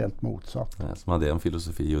helt motsatt. Nej, som hade en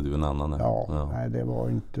filosofi och du en annan. Ja. Nej,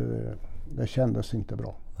 det kändes inte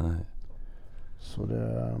bra. Nej. Så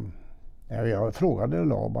jag frågade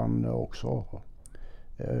Laban också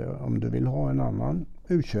om du vill ha en annan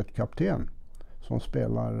U21-kapten som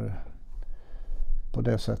spelar på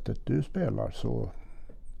det sättet du spelar, så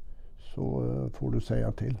får du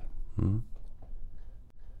säga till.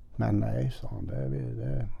 Men nej, sa han,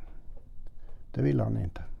 det vill han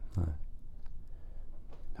inte. Nej.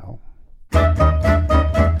 Ja.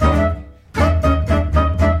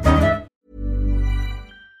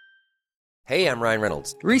 Hey, I'm Ryan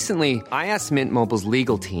Reynolds. Recently, I asked Mint Mobile's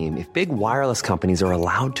legal team if big wireless companies are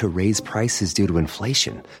allowed to raise prices due to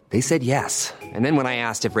inflation. They said yes. And then when I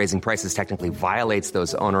asked if raising prices technically violates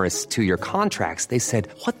those onerous 2-year contracts, they said,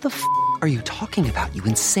 "What the f*** are you talking about, you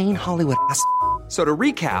insane Hollywood ass?" So to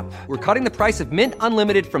recap, we're cutting the price of Mint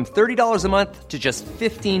Unlimited from $30 a month to just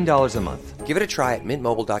 $15 a month. Give it a try at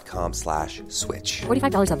mintmobile.com/switch.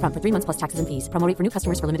 $45 up front for 3 months plus taxes and fees. Promo rate for new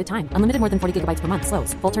customers for limited time. Unlimited more than 40 gigabytes per month.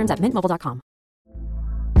 Slows full terms at mintmobile.com.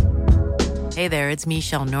 Hey there, it's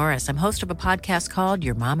Michelle Norris. I'm host of a podcast called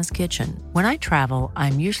Your Mama's Kitchen. When I travel,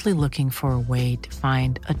 I'm usually looking for a way to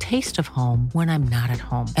find a taste of home when I'm not at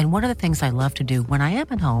home. And one of the things I love to do when I am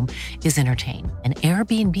at home is entertain. And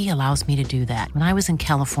Airbnb allows me to do that. When I was in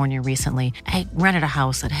California recently, I rented a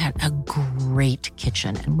house that had a great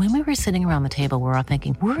kitchen. And when we were sitting around the table, we were all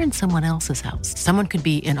thinking, we're in someone else's house. Someone could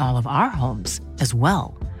be in all of our homes as well.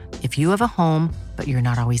 If you have a home, but you're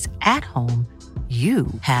not always at home, you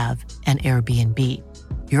have an Airbnb.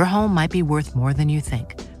 Your home might be worth more than you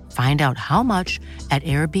think. Find out how much at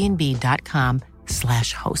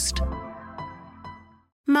airbnb.com/host.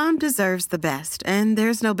 Mom deserves the best, and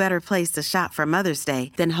there's no better place to shop for Mother's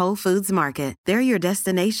Day than Whole Foods Market. They're your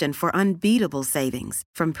destination for unbeatable savings,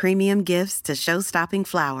 from premium gifts to show-stopping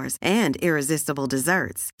flowers and irresistible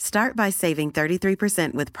desserts. Start by saving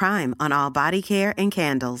 33% with Prime on all body care and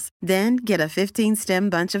candles. Then get a 15-stem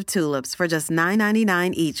bunch of tulips for just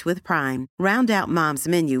 $9.99 each with Prime. Round out Mom's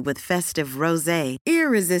menu with festive rosé,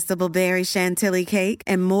 irresistible berry chantilly cake,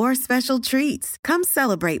 and more special treats. Come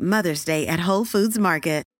celebrate Mother's Day at Whole Foods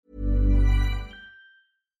Market.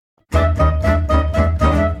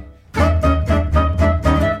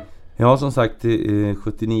 Ja, som sagt,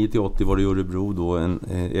 79-80 var det i Örebro då,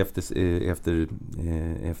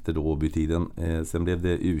 efter då Åbytiden. Sen blev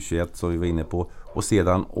det U21 som vi var inne på. Och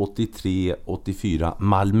sedan 83-84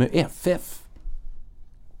 Malmö FF.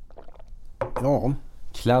 Ja.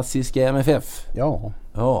 Klassiska MFF. Ja.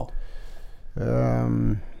 Ja.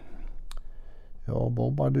 Ja,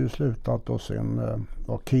 Bob hade ju slutat och sen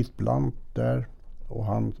var Keith Blunt där. Och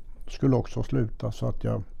han skulle också sluta, så att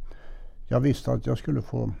jag visste att jag skulle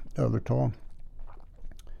få överta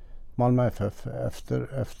Malmö FF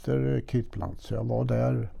efter Keith Blunt. Så jag var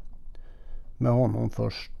där med honom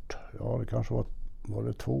först. Ja, det kanske var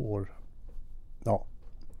det 2 år. Ja,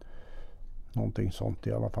 någonting sånt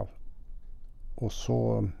i alla fall. Och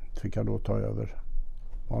så fick jag då ta över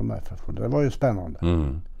Malmö FF. Och det var ju spännande.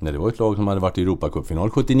 Nej, det var ett lag som hade varit i Europacupfinal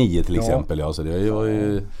 79 till exempel. Ja, så det var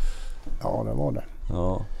ju... Ja, det var det.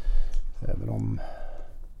 Ja. Även om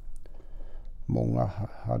många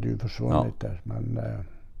hade ju försvunnit där. Men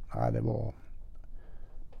nej, det var...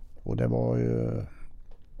 Och det var ju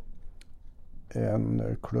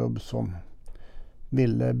en klubb som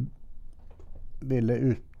ville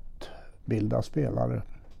utbilda spelare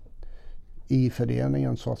i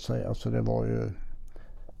föreningen, så att säga. Så det var ju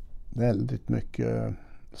väldigt mycket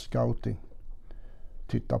scouting.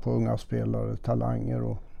 Titta på unga spelare, talanger,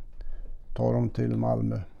 och ta dem till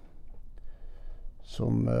Malmö.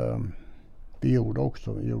 Som vi gjorde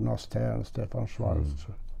också. Jonas Tern, Stefan Schwarz,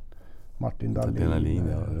 Martin Dahlin.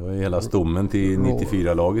 Ja. Det var hela stommen till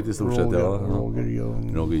 94-laget i stort sett. Ja.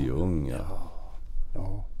 Roger Ljung.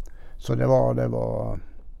 Ja. Så det var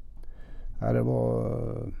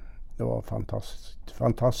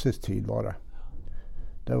fantastisk tid var det.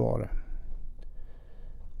 Det var det.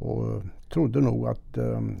 Och trodde nog att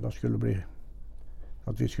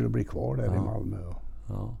vi skulle bli kvar där i Malmö.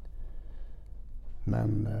 Ja.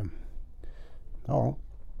 Men ja,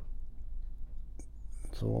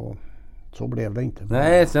 så blev det inte.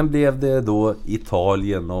 Nej, sen blev det då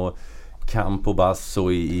Italien och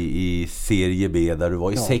Campobasso i Serie B där du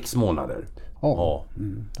var i 6 månader. Ja,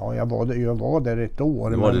 jag var där ett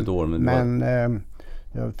år. Men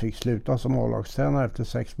jag fick sluta som A-lagstränare efter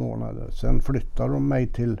 6 månader. Sen flyttade de mig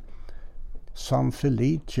till San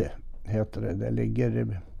Felice, heter det. Det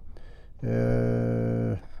ligger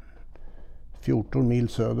 14 mil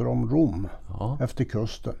söder om Rom, efter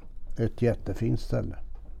kusten. Ett jättefint ställe.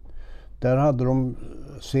 Där hade de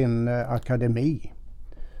sin akademi.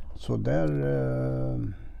 Så där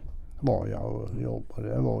var jag och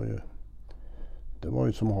jobbade. Det var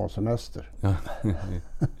ju som att ha semester. Ja.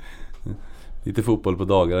 Lite fotboll på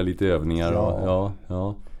dagarna, lite övningar.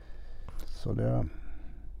 Ja. Så det...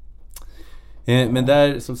 Men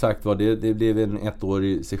där, som sagt var, det blev en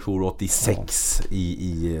 1-årig sejour 86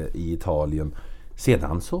 i Italien.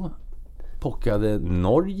 Sedan så pockade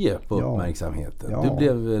Norge på uppmärksamheten. Du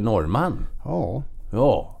blev norrman.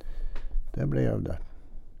 Ja. Det blev det.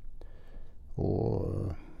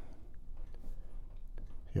 Och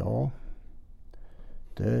ja,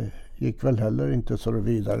 det gick väl heller inte så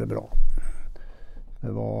vidare bra.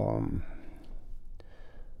 Det var...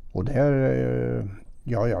 Och där...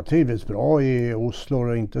 Ja, jag trivdes bra i Oslo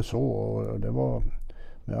och inte så. Och det var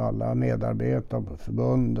med alla medarbetare på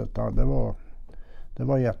förbundet. Ja, det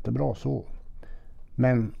var jättebra så.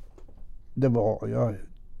 Men jag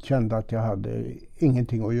kände att jag hade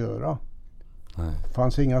ingenting att göra. Nej. Det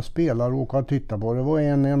fanns inga spelare att åka och titta på. Det var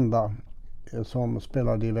en enda som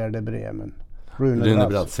spelade i Werder Bremen. Rune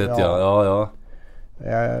Brattstedt, ja.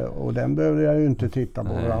 Och den behövde jag ju inte titta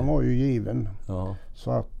på. Han var ju given. Ja.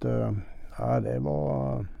 Så att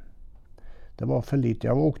det var för lite.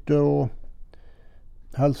 Jag åkte och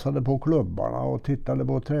hälsade på klubbarna och tittade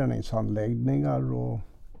på träningsanläggningar. Och,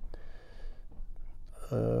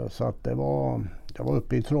 så att jag var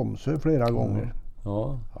uppe i Tromsö flera gånger.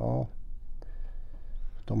 Ja. Ja.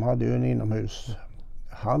 De hade ju en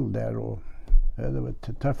inomhushall där och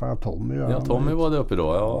träffade jag Tommy. Ja, Tommy var där uppe då.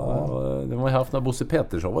 Ja. De har ju haft när Bosse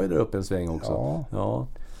Pettersson var ju där uppe en sväng också. Ja.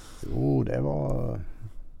 Jo, det var...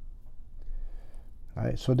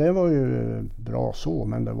 Nej, så det var ju bra så,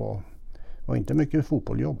 men det var inte mycket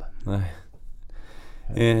fotbollsjobb. Nej.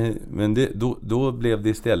 Men då blev det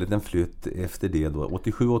istället en flytt efter det då.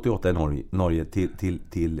 87-88 i Norge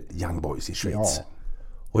till Young Boys i Schweiz. Ja.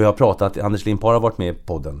 Och jag har pratat, Anders Limpar har varit med i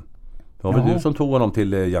podden. Det var väl du som tog honom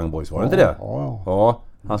till Young Boys, var det inte det? Ja.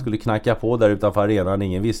 Han skulle knacka på där utanför arenan.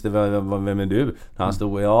 Ingen visste vem är du. Han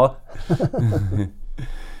stod, ja.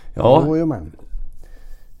 Jo, men.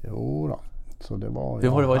 Jo då. Så det var... Hur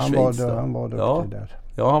har det varit i Schweiz då? Han var duktig där.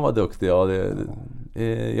 Ja, han var duktig.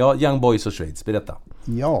 Ja, Young Boys och Schweiz, berätta.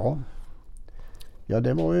 Ja,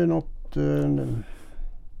 det var ju något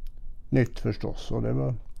nytt förstås. Och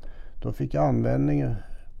då fick jag användning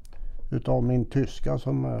utav min tyska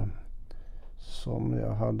som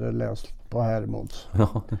jag hade läst på Hermods.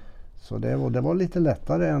 Ja. Så det var lite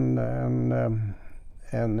lättare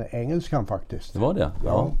än engelskan faktiskt. Det var det?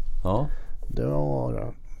 Ja. Det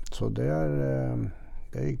var så det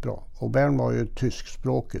gick bra. Och Bern var ju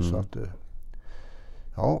tyskspråkig så att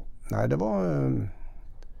det var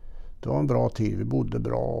en bra tid. Vi bodde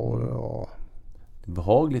bra och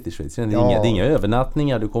behagligt i Schweiz. Det är inga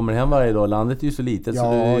övernattningar. Du kommer hem varje dag. Landet är ju så litet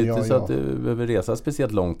så det är inte så att du behöver resa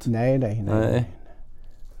speciellt långt. Nej.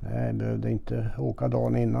 Jag behövde inte åka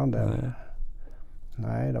dagen innan där.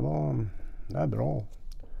 Nej, det är bra.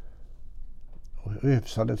 Och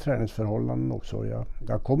hyfsade träningsförhållanden också.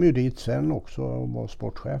 Jag kom ju dit sen också och var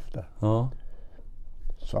sportchef där. Ja.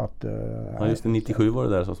 Så att... just det, 97 var det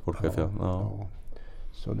där som sportchef. Ja.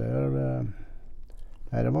 Så det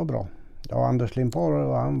var bra. Ja, Anders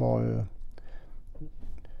Limpar, han var ju...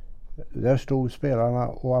 Där stod spelarna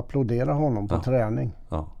och applåderade honom på träning.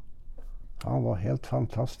 Ja. Han var helt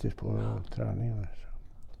fantastisk på träningen.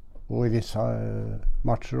 Och i vissa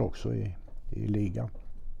matcher också i ligan.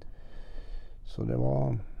 Så det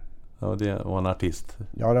var... Ja, det var en artist.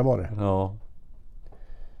 Ja, det var det. Ja.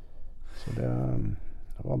 Så det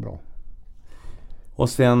var bra. Och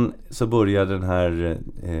sen så började den här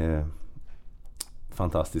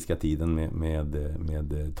fantastiska tiden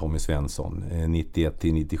med Tommy Svensson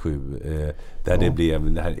 91-97 där det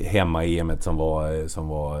blev det här hemma-EMet som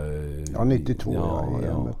var 92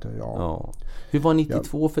 EMet. Ja. Hur var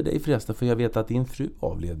 92 för dig förresten? För jag vet att din fru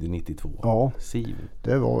avled 92. Ja. Siv.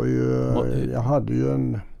 Det var ju jag hade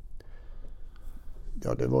ju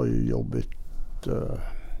det var ju jobbigt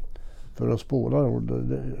för att spåra då.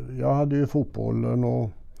 Jag hade ju fotbollen och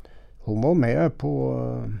hon var med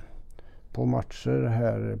på matcher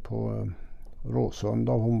här på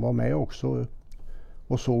Råsunda. Hon var med också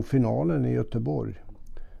och såg finalen i Göteborg.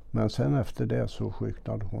 Men sen efter det så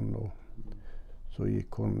sjuknade hon och så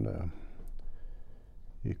gick hon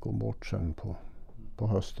bort sen på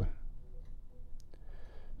hösten.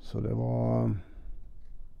 Så det var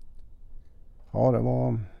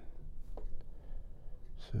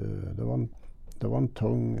en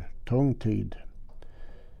tung tid.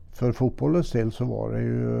 För fotbollens del så var det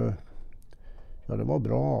ju det var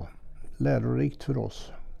bra, lärorikt för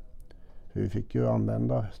oss. Vi fick ju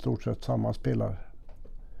använda stort sett samma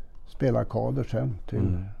spelarkader sen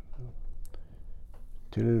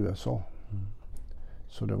till USA.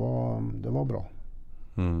 Så det var bra.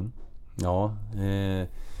 Mm. Ja,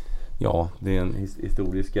 det är den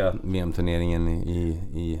historiska VM-turneringen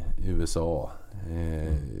i USA.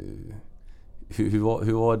 Hur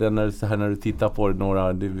var det när du tittar på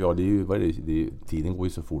några, tiden går ju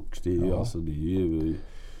så fort. Det är ju alltså det är ju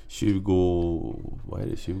 23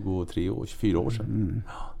 år, 24 år sedan. Mm.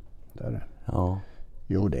 Det är det. Ja.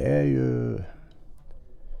 Jo, det är ju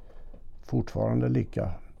fortfarande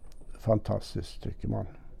lika fantastiskt tycker man.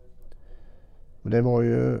 Och det var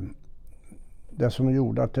ju det som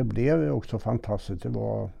gjorde att det blev också fantastiskt. Det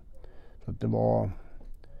var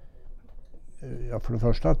för det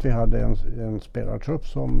första att vi hade en spelartrupp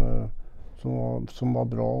som var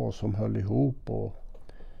bra och som höll ihop och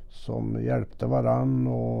som hjälpte varann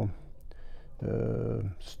och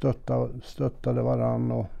stöttade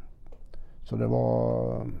varann. Och, så det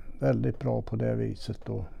var väldigt bra på det viset.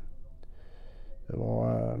 Och det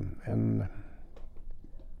var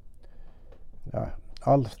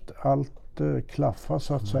allt klaffa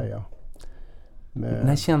så att säga.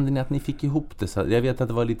 När kände ni att ni fick ihop det? Jag vet att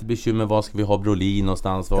det var lite bekymmer, var ska vi ha Brolin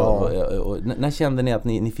någonstans? När kände ni att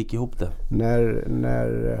ni fick ihop det?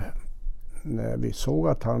 När vi såg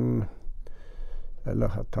att han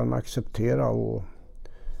accepterade och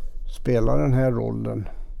spela den här rollen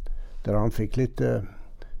där han fick lite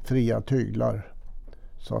fria tyglar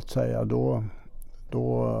så att säga, då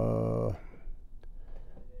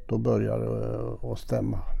började det att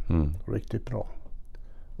stämma riktigt bra.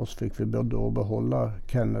 Och så fick vi då behålla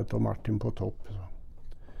Kenneth och Martin på topp.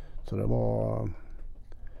 Så det var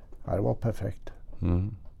perfekt.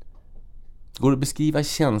 Går det att beskriva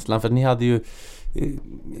känslan? För ni hade ju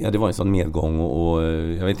det var en sån medgång och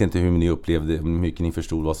jag vet inte hur ni upplevde, hur mycket ni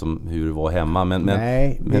förstod hur det var hemma.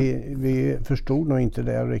 Nej, vi förstod nog inte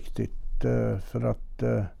det riktigt. För att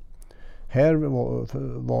här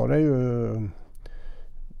var det ju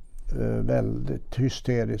väldigt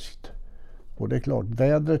hysteriskt. Och det är klart,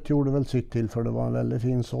 vädret gjorde väl sitt till, för det var en väldigt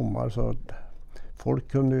fin sommar, så att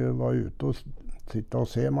folk kunde ju vara ute och sitta och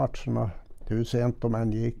se matcherna hur sent de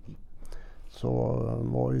än gick. Så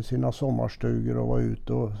var i sina sommarstugor och var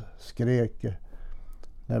ute och skrek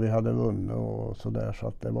när vi hade vunnit och sådär. Så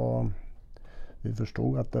att vi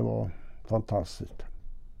förstod att det var fantastiskt.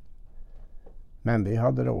 Men vi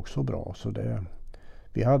hade det också bra, så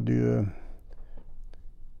vi hade ju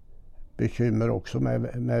bekymmer också med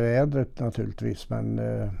vädret naturligtvis, men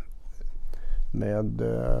med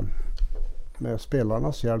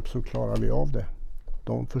spelarnas hjälp så klarade vi av det.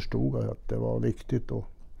 De förstod att det var viktigt att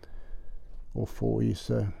få i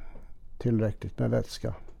sig tillräckligt med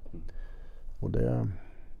vätska. Och det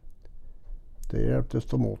hjälptes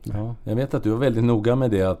de åt med. Ja, jag vet att du var väldigt noga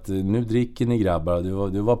med det, att nu dricker ni grabbar.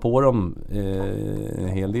 Du var på dem en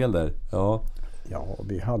hel del där. Ja,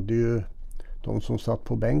 vi hade ju de som satt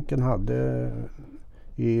på bänken hade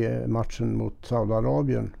i matchen mot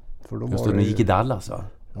Saudiarabien. För då just det, ni gick i Dallas, va?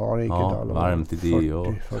 Ja, det gick i Dallas. Varmt i det.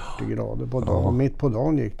 40 grader på dagen. Mitt på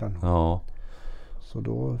dagen gick den. Ja. Så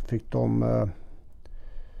då fick de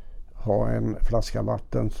ha en flaska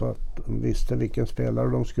vatten så att de visste vilken spelare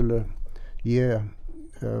de skulle ge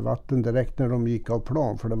vatten direkt när de gick av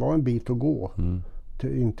plan. För det var en bit att gå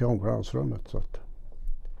in till omklädningsrummet. Så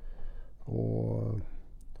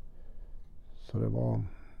det var...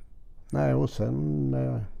 Nej, och sen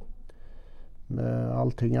med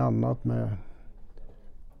allting annat med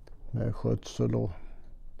skötsel och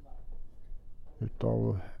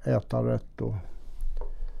utav äta rätt och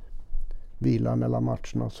vila mellan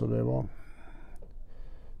matcherna, så det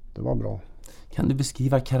var bra. Kan du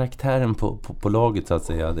beskriva karaktären på laget så att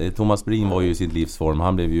säga? Thomas Brolin var ju i sitt livsform,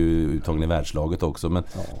 han blev ju uttagen i världslaget också, men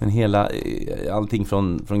allting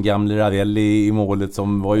från gamle Ravelli i målet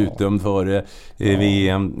som var utdömd före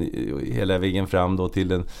VM, hela vägen fram då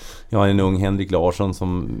till en ung Henrik Larsson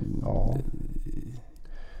som... Ja.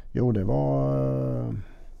 Jo, det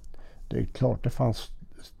är klart det fanns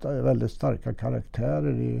väldigt starka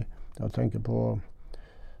karaktärer jag tänker på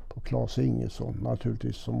Claes Ingesson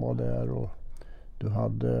naturligtvis som var där, och du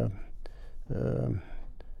hade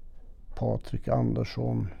Patrik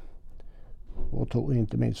Andersson och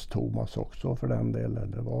inte minst Thomas också för den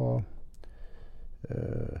delen. Det var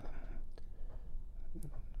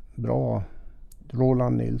bra.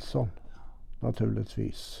 Roland Nilsson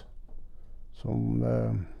naturligtvis som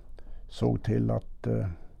såg till att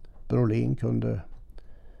Brolin kunde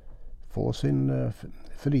få sin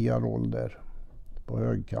fria roll där på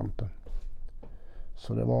högkanten.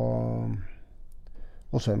 Så det var...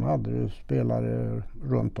 Och sen hade du spelare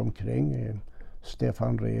runt omkring,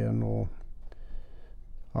 Stefan Rehn och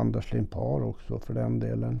Anders Limpar också för den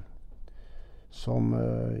delen. Som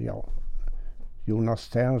Jonas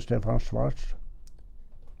Stern, Stefan Schwarz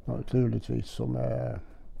naturligtvis som är...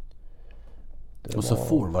 Och så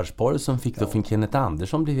forwardsparet som fick då från Kenneth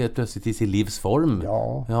Andersson blev helt plötsligt i sin livsform.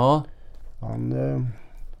 Ja. Han...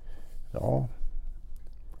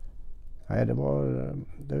 Nej,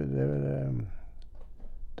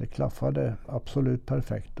 det klaffade absolut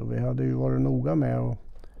perfekt, och vi hade ju varit noga med att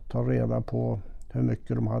ta reda på hur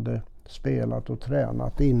mycket de hade spelat och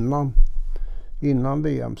tränat innan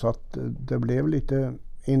VM, så att det blev lite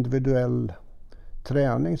individuell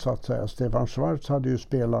träning så att säga. Stefan Schwarz hade ju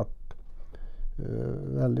spelat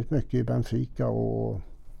väldigt mycket i Benfica och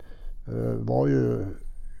var ju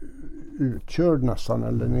utkörd nästan,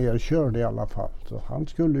 eller nerkörd i alla fall. Så han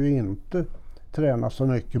skulle ju inte träna så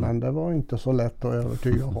mycket, men det var inte så lätt att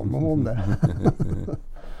övertyga honom om det.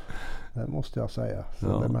 Det måste jag säga.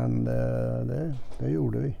 Men det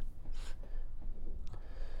gjorde vi.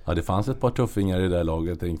 Ja, det fanns ett par tuffingar i det där laget.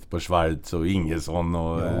 Jag tänkte på Schwarz och Ingesson.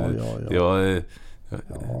 Och, det var...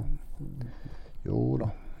 Jo då.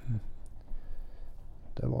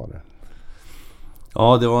 Det var det.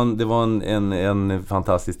 Ja, det var en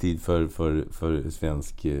fantastisk tid för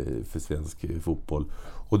svensk fotboll.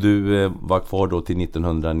 Och du var kvar då till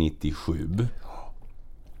 1997.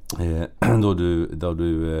 Då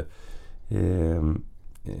du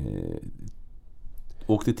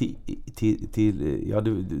åkte till ja,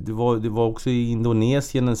 du var också i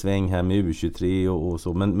Indonesien en sväng här med U23 och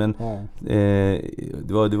så, men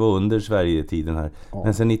det var under Sverige-tiden här. Ja.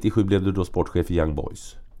 Men sen 97 blev du då sportchef i Young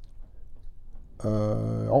Boys.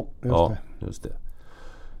 Just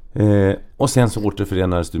det. Och sen så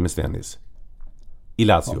återförenades du med Svennis i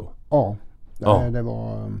Lazio. Det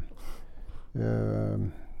var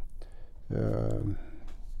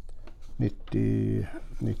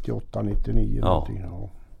 98, 99 någonting. Ja.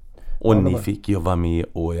 Och ni fick ju vara med,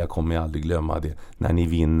 och jag kommer aldrig glömma det, när ni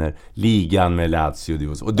vinner ligan med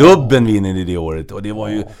Lazio. Och dubben vinner ni det året. Och det var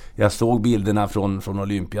ju, jag såg bilderna från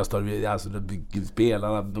Olympiastadion, alltså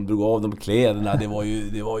spelarna, de drog av de kläderna. Det var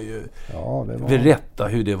ju berätta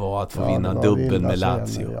hur det var att få vinna dubben med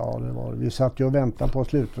Lazio. Ja, det var. Vi satt ju och väntade på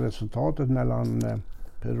slutresultatet mellan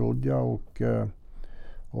Perugia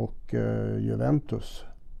och Juventus.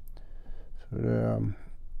 För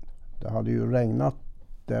det hade ju regnat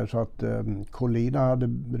där, så att Collina hade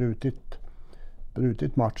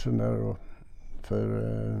brutit matchen där för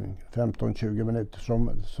 15-20 minuter.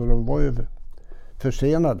 Så de var ju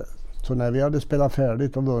försenade. Så när vi hade spelat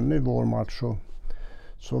färdigt och vunnit vår match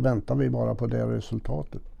så väntade vi bara på det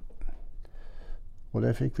resultatet. Och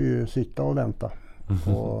det fick vi ju sitta och vänta.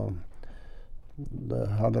 Och det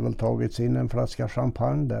hade väl tagits in en flaska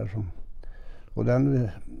champagne där. Och den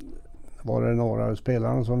var det några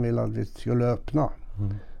spelarna som ville att vi skulle öppna.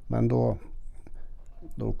 Men då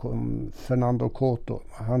kom Fernando Couto.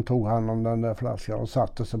 Han tog hand om den där flaskan och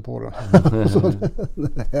satte sig på den. Så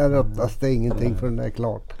det här öppnas det ingenting förrän det är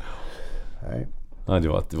klart. Nej. Ja,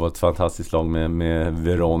 det var ett fantastiskt lag med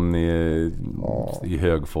Veron i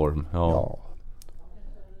hög form. Ja.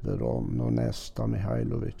 Veron och Nesta,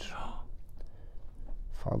 Mihailovic.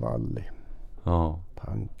 Favalli. Ja.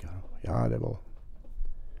 Panka. Ja,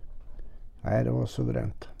 det var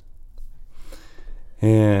suveränt.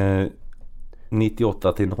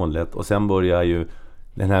 98 till 01, och sen börjar ju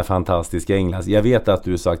den här fantastiska England. Jag vet att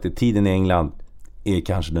du sagt att tiden i England är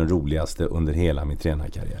kanske den roligaste under hela min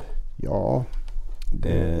tränarkarriär. Ja.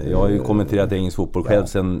 Jag har ju kommenterat engelsk fotboll själv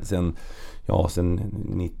sen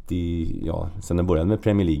 90, sen jag började med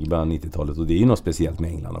Premier League början 90-talet, och det är ju något speciellt med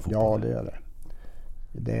England och fotboll. Ja, det är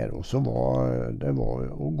det. Och så det var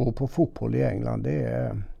att gå på fotboll i England, det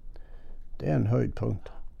är en höjdpunkt.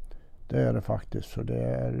 Det är det faktiskt. Så det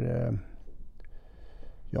är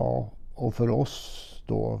och för oss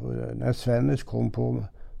då, när Svennis kom på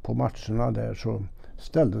matcherna där, så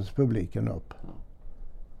ställdes publiken upp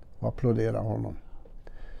och applåderade honom.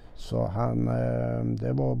 Så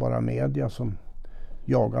det var bara media som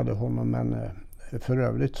jagade honom, men för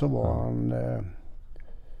övrigt så var han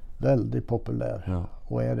väldigt populär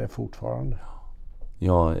och är det fortfarande.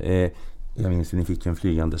 Ja, jag minns att ni fick en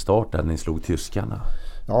flygande start där ni slog tyskarna.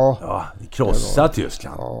 Ja, krossade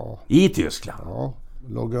Tyskland. Ja. I Tyskland. Ja,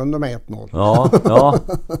 låg under med 1-0. Ja.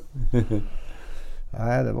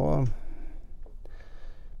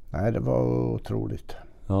 Nej, det var otroligt.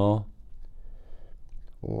 Ja.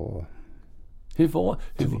 Och hur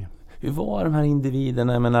var de här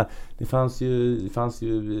individerna? Jag menar, det fanns ju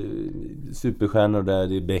superstjärnor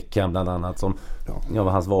där i Beckham bland annat som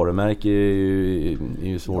hans varumärke är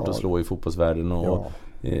ju svårt att slå i fotbollsvärlden och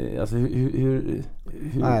alltså hur...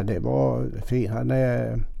 Nej, det var fint.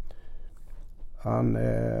 Han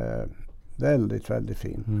är väldigt, väldigt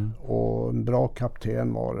fin. Och en bra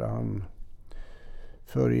kapten var det. Han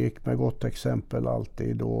föregick med gott exempel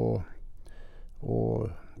alltid och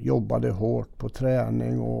jobbade hårt på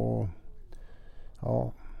träning och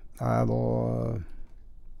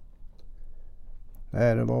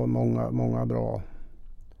det var många bra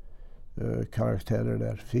karaktärer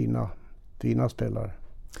där. Fina spelare.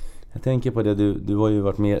 Jag tänker på det, du har ju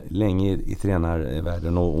varit med länge i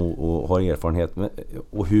tränarvärlden och har erfarenhet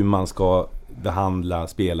och hur man ska behandla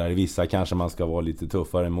spelare. Vissa kanske man ska vara lite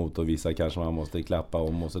tuffare mot och vissa kanske man måste klappa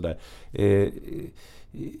om och sådär.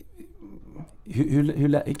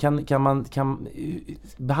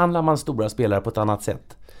 behandlar man stora spelare på ett annat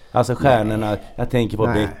sätt? Alltså stjärnorna, jag tänker på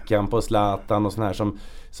Beckham, på Zlatan och såna här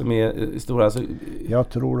som är stora. Alltså. Jag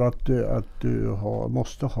tror att du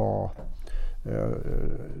måste ha...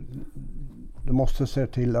 Du måste se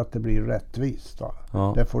till att det blir rättvist.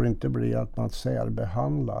 Ja. Det får inte bli att man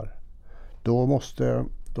särbehandlar. Då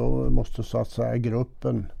måste så att säga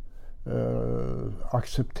gruppen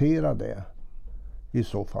acceptera det i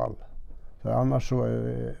så fall. För annars så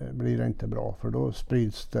blir det inte bra. För då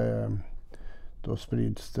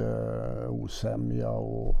sprids det osämja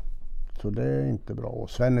och så det är inte bra. Och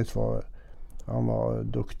Svennis var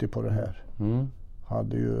duktig på det här.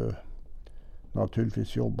 Hade ju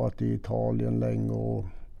naturligtvis jobbat i Italien länge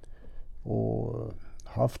och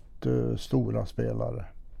haft stora spelare.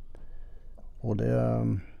 Och det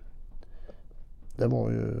var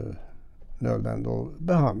ju nödvändigt att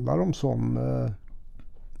behandla dem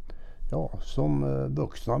som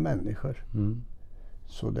vuxna människor.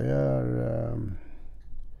 Så det är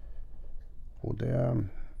och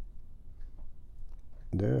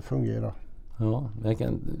det fungerar. Ja,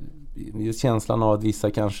 just känslan av att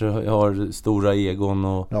vissa kanske har stora egon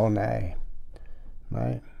och... Ja, nej.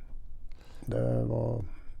 Det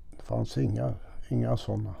fanns inga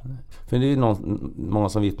sådana. För det är ju många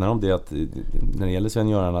som vittnar om det, att när det gäller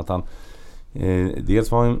Sven-Göran, att han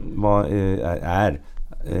dels är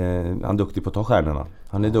han duktig på att ta stjärnorna.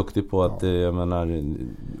 Han är duktig på att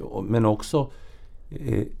men också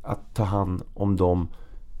att ta hand om dem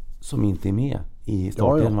som inte är med i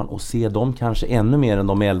startelvan och se dem kanske ännu mer än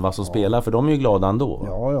de 11 som spelar, för de är ju glada ändå.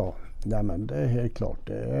 Ja. Nej, men det är helt klart.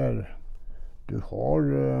 Du har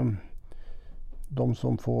de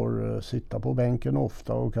som får sitta på bänken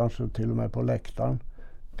ofta och kanske till och med på läktaren.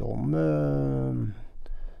 De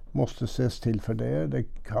måste ses till för det. Det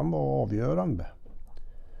kan vara avgörande.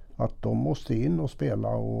 Att de måste in och spela,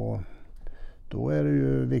 och då är det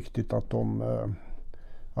ju viktigt att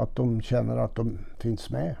de känner att de finns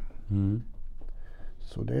med.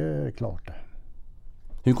 Så det är klart.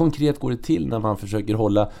 Hur konkret går det till när man försöker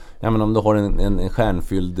hålla, om du har en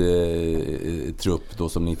stjärnfylld trupp då,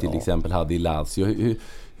 som ni till exempel hade i Lazio,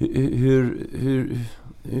 hur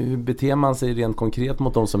beter man sig rent konkret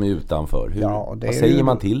mot de som är utanför? Vad säger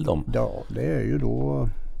man till dem? Ja, det är ju då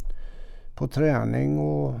på träning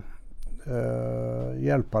och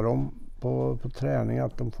hjälpa dem på träning,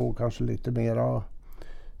 att de får kanske lite mera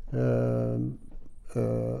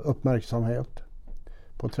uppmärksamhet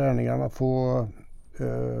på träningarna, få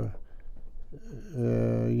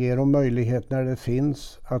ge dem möjlighet när det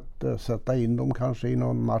finns att sätta in dem kanske i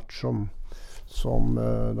någon match som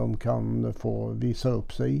de kan få visa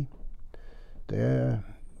upp sig i. Det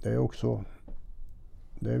är också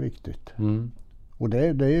viktigt. Och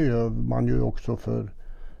det gör man ju också för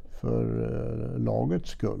lagets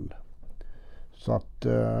skull. Så att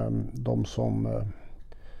de som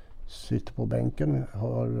sitter på bänken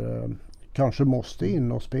kanske måste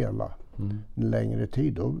in och spela en längre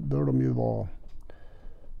tid. Då bör de ju vara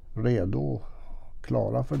redo och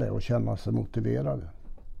klara för det och känna sig motiverade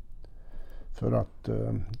för att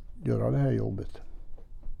göra det här jobbet.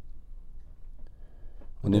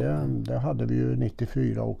 Och det hade vi ju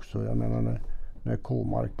 94 också. Jag menar när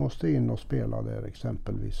K-mark måste in och spela där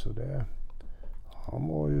exempelvis. Så han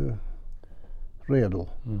var ju redo.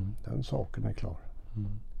 Den saken är klar.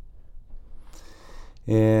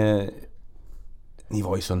 Ni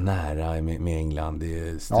var ju så nära med England,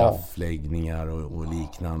 straffläggningar och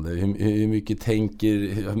liknande. Hur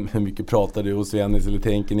mycket pratar du hos Svennis, eller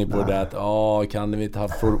tänker ni på det att kan vi inte ha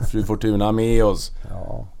fru Fortuna med oss?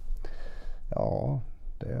 Ja,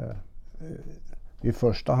 i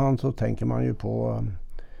första hand så tänker man ju på,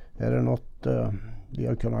 är det något vi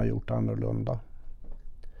har kunnat gjort annorlunda?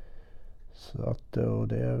 Så att, och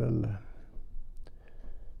det är väl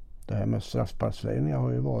det här med straffsparksläggningar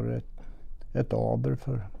har ju varit ett aber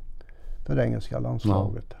för engelska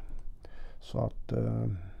landslaget. Ja. Så att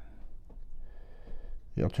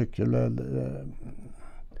jag tycker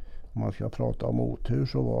om man ska prata om otur,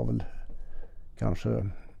 så var väl kanske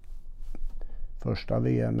första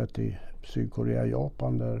VM:et i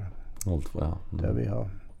Sydkorea-Japan där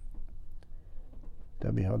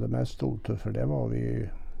vi hade mest otur, för det var vi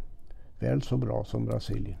väl så bra som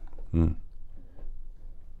Brasilien.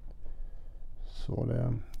 Så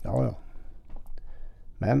det,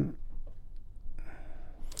 men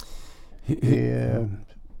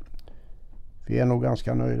vi är nog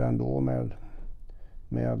ganska nöjda ändå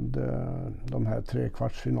med de här 3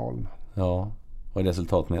 kvartsfinalerna. Ja, och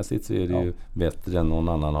resultatmässigt så är det ju bättre än någon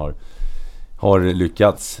annan har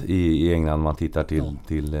lyckats i England, man tittar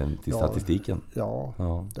till statistiken. Ja,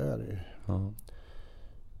 det är det. Ja.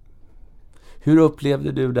 Hur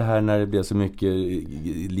upplevde du det här när det blev så mycket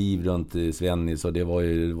liv runt Svennis och det var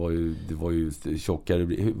ju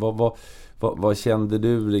tjockare? Vad kände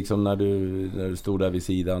du liksom när du stod där vid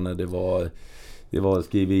sidan när det var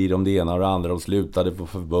skriverier om det ena och det andra och slutade på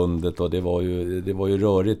förbundet och det var ju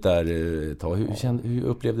rörigt där ett tag. Hur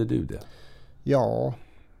upplevde du det? Ja,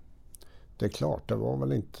 det är klart, det var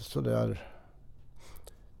väl inte så där.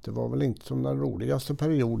 Det var väl inte som den roligaste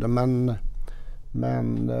perioden,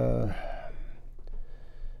 men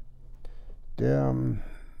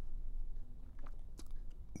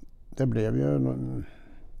det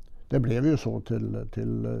blev ju så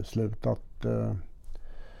till slut att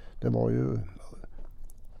det var ju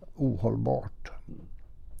ohållbart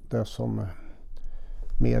det som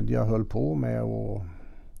media höll på med och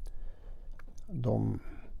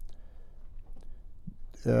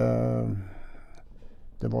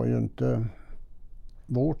det var ju inte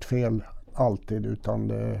vårt fel alltid, utan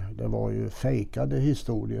det var ju fejkade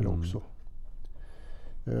historier också.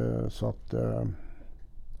 Så att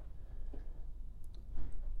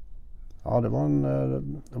ja, det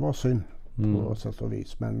var synd på sätt och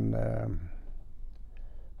vis, men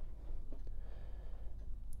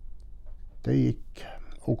det gick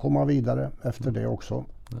att komma vidare efter det också.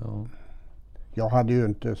 Ja. Jag hade ju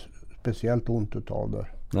inte speciellt ont utav det.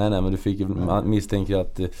 Nej, men du fick misstänker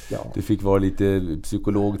att du fick vara lite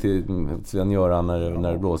psykolog till Sven-Göran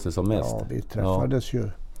när det blåste som mest. Ja, vi träffades ju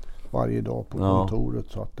varje dag på kontoret,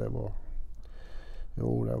 så att det var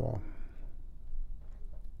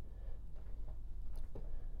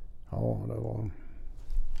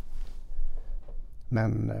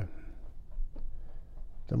men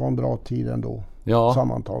det var en bra tid ändå,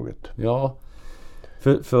 sammantaget. Ja,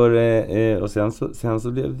 och sen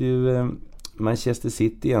så blev det ju Manchester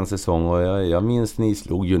City en säsong och jag minns ni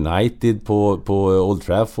slog United på Old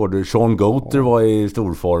Trafford. Sean Goater var i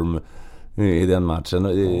stor form i den matchen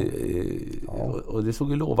och det såg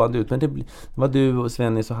ju lovande ut, men det var du och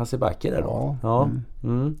Svennis och Hasse Backe där då?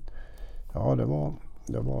 Ja, det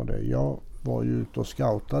var det. Jag var ju ute och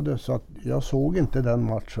scoutade, så att jag såg inte den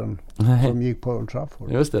matchen som gick på Old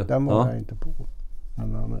Trafford. Just det. Den var jag inte på.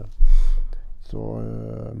 Men så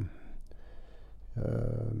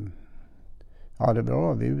ja, det är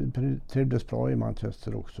bra. Vi trivdes bra i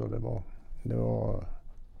Manchester också. Det var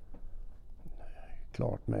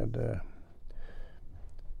klart med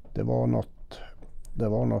det var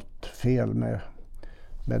något fel med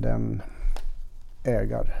den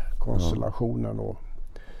ägarkonstellationen och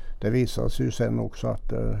det visade sig ju sen också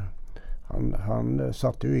att han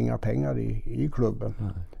satte ju inga pengar i klubben.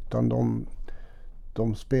 Utan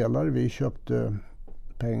de spelare vi köpte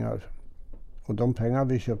pengar, och de pengar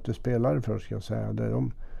vi köpte spelare för, ska jag säga,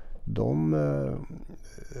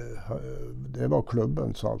 det var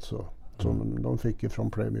klubbens alltså, som de fick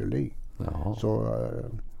ifrån Premier League.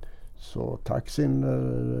 Så taxin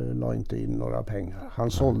la inte in några pengar.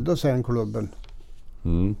 Han sålde sen klubben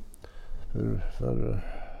för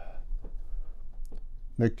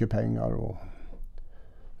mycket pengar och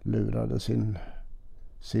lurade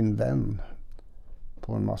sin vän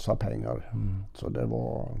på en massa pengar. Så det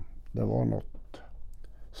var något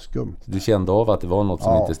skumt. Du kände av att det var något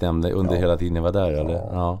som inte stämde under hela tiden jag var där, eller?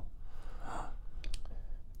 Ja.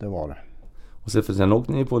 Det var det. Och sen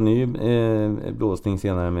åkte ni på en ny blåsning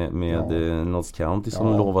senare med Notts County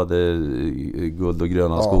som lovade guld och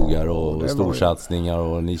gröna skogar och storsatsningar,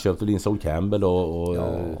 och ni köpte in Sol Campbell och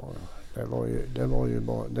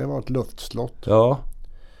det var ett luftslott. Ja.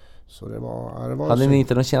 Så det var hade ni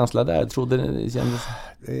inte någon känsla där? Trodde ni kändes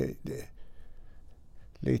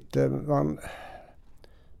lite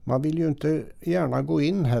man vill ju inte gärna gå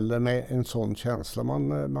in heller med en sån känsla.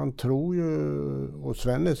 Man tror ju, och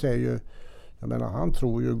Svennis är ju, jag menar, han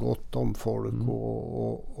tror ju gott om folk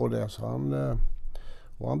och det, så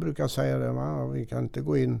han brukar säga det, vi kan inte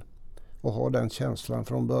gå in och ha den känslan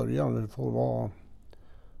från början.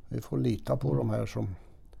 Vi får lita på de här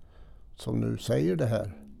som nu säger det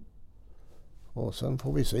här. Och sen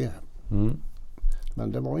får vi se.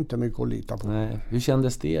 Men det var inte mycket att lita på. Nej. Hur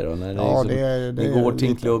kändes det då? När ni går till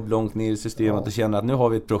en klubb långt ner i systemet och känner att nu har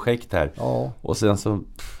vi ett projekt här. Ja. Och sen så...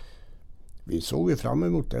 Vi såg ju fram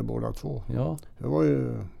emot det båda två. Ja. Det var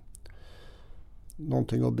ju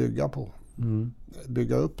någonting att bygga på.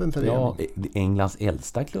 Bygga upp en förening. Ja, Englands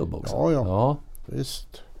äldsta klubb också. Ja.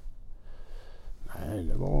 Visst. Nej,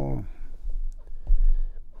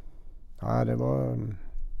 det var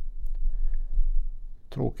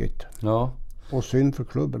tråkigt. Ja. Och synd för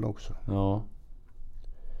klubben också. Ja.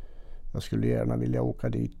 Jag skulle gärna vilja åka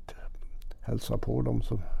dit, hälsa på dem,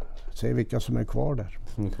 så se vilka som är kvar där.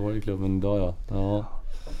 Som är kvar i klubben idag, ja.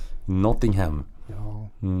 Nottingham. Ja.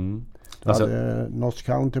 Mm. Du hade Notts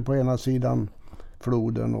County på ena sidan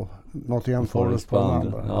floden och Nottingham Forest på den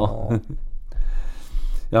andra. Ja.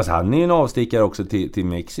 Ja, så han är en avstickare också till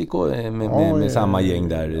Mexiko med samma gäng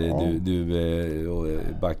där. Ja. Du och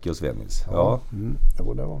Backe och Svennis. Ja.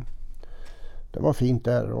 Jo, det var fint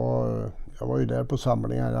där. Och jag var ju där på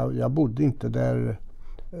samlingar. Jag bodde inte där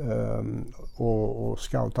och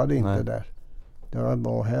scoutade inte. Nej. Där. Jag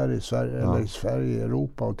var här i Sverige, eller i Sverige, i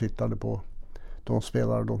Europa och tittade på de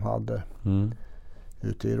spelare de hade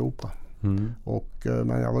ute i Europa. Men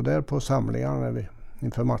jag var där på samlingarna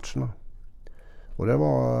inför matcherna. Och det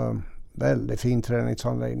var väldigt fin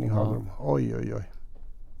träningsanläggning. Hade de. Oj.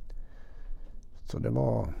 Så det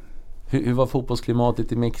var... Hur var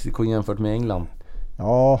fotbollsklimatet i Mexiko jämfört med England?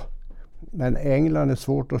 Ja, men England är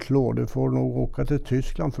svårt att slå. Du får nog åka till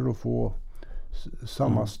Tyskland för att få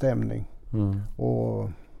samma stämning. Och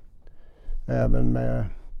även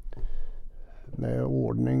med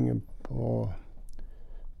ordning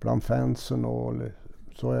bland fansen och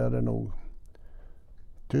så är det nog.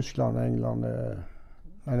 Tyskland, England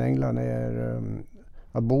är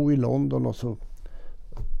att bo i London och så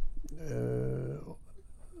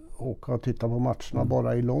åka och titta på matcherna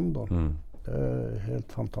bara i London. Det är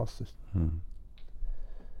helt fantastiskt.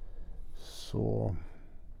 Så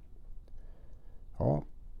ja.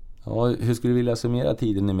 Ja, hur skulle du vilja summera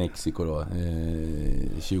tiden i Mexiko då?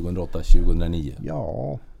 2008-2009?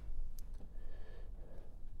 Ja.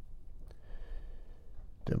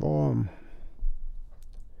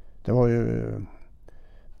 Det var ju...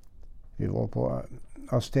 Vi var på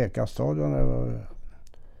Azteca-stadion.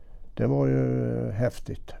 Det var ju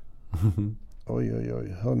häftigt. Oj.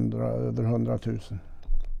 Över 100 000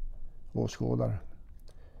 åskådare.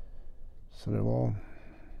 Så det var...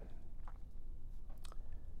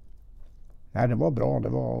 Nej, det var bra. Det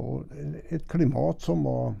var ett klimat som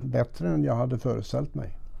var bättre än jag hade föreställt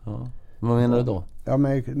mig. Ja. Vad menar du då? Ja,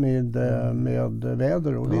 med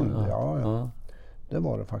väder och vind. Ja. Det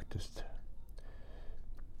var det faktiskt.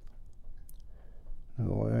 Nu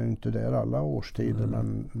var jag inte där alla årstider,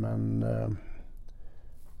 men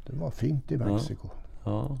det var fint i Mexiko.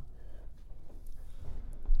 Ja.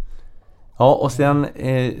 Ja, och sen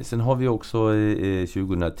har vi också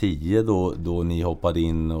 2010 då ni hoppade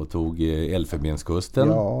in och tog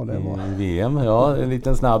Elfenbenskusten i VM. Ja, en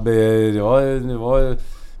liten snabb... det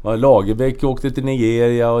var Lagerbäck åkte till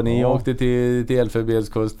Nigeria och ni åkte till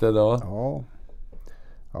Elfenbenskusten. Ja,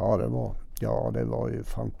 det var ju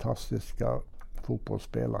fantastiska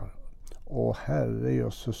fotbollsspelare. Och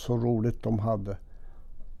herrejösses så roligt de hade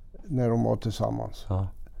när de var tillsammans. Ja.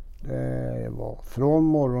 Det var från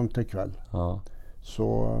morgon till kväll. Ja.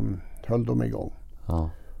 Så höll de igång. Ja.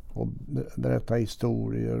 Och berätta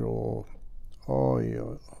historier och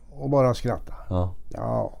bara skratta.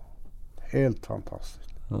 Ja, helt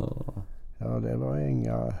fantastiskt. Ja, det var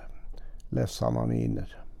inga ledsamma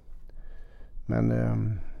miner.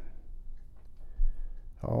 Men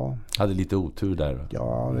hade lite otur där.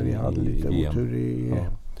 Ja, vi hade lite otur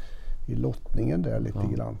i lottningen där lite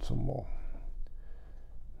grann som var.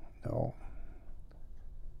 Ja.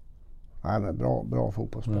 Nej, men bra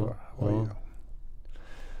fotbollsspelare.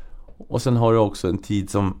 Och sen har du också en tid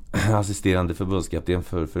som assisterande förbundskapten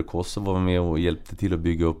för Kosovo, var med och hjälpte till att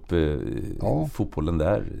bygga upp fotbollen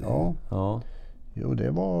där. Ja. Jo, det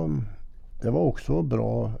var också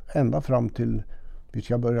bra ända fram till vi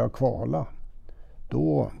ska börja kvala.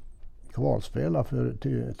 Då kvalspela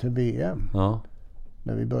till VM. Ja.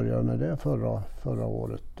 När vi började med det förra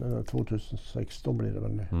året, 2016 blir det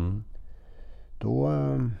väl nu. Då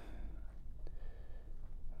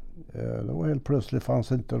helt plötsligt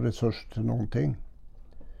fanns inte resurs till någonting.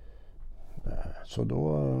 Så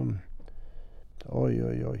då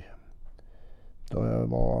oj.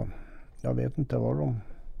 Då jag vet inte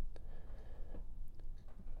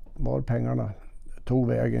var pengarna tog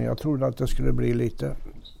vägen. Jag trodde att det skulle bli lite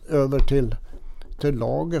över till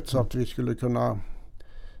laget så att vi skulle kunna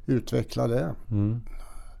utveckla det.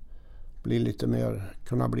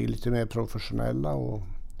 Kunna bli lite mer professionella, och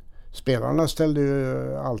spelarna ställde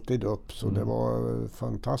ju alltid upp, så det var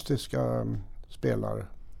fantastiska spelare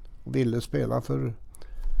och ville spela för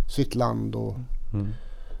sitt land,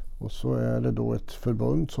 och så är det då ett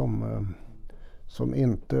förbund som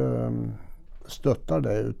inte stöttar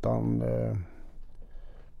det utan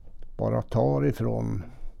bara tar ifrån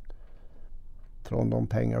de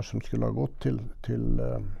pengar som skulle ha gått till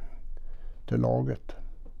laget.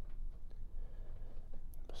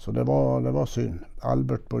 Så det var synd.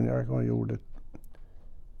 Albert Bunyago gjorde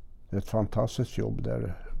ett fantastiskt jobb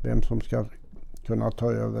där. Vem som ska kunna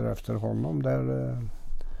ta över efter honom där,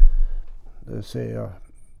 det ser jag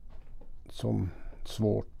som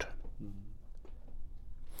svårt.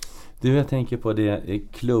 Du, jag tänker på det,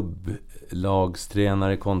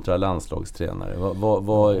 klubblagstränare kontra landslagstränare.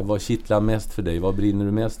 Vad kittlar mest för dig? Vad brinner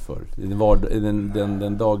du mest för?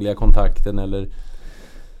 Den dagliga kontakten eller?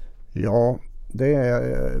 Ja, det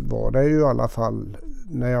var det ju i alla fall.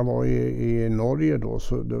 När jag var i Norge då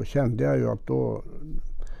kände jag ju att då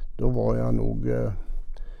var jag nog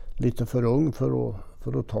lite för ung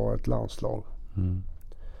för att ta ett landslag.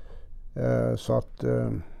 Så att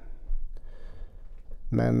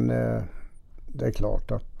men det är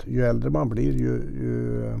klart att ju äldre man blir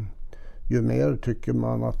ju mer tycker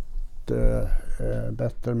man att det är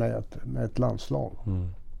bättre med ett landslag.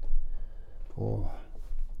 Och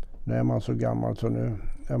nu är man så gammal så nu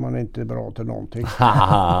är man inte bra till någonting.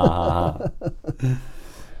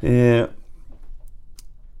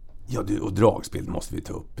 Ja, och dragspel måste vi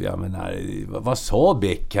ta upp. Jag menar, vad sa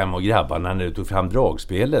Beckham och grabbarna när du tog fram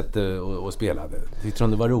dragspelet och spelade? Tyckte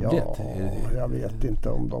de det var roligt? Ja, jag vet inte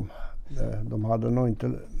om de hade nog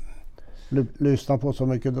inte lyssnat på så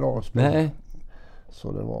mycket dragspel. Nej.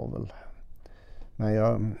 Så det var väl. Men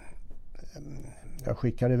jag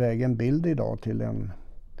skickade iväg en bild idag till en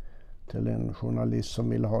journalist som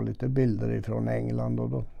ville ha lite bilder ifrån England, och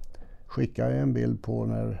då skickade jag en bild på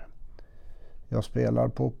när jag spelar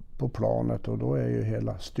på planet, och då är ju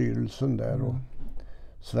hela styrelsen där och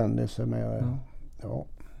Svennis är med. Ja.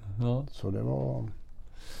 Så det var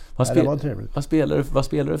det var trevligt. Vad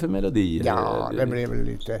spelar du för melodi? Ja,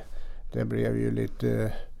 det blev ju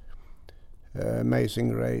lite Amazing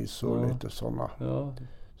Grace och lite sådana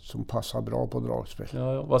som passar bra på dragspel.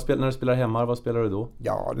 Ja. När du spelar hemma, vad spelar du då?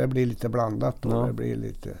 Ja, det blir lite blandat och det blir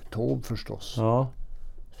lite tåg förstås. Ja.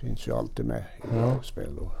 Finns ju alltid med i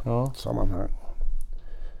dragspel och sammanhang.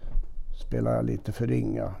 Spelar jag lite för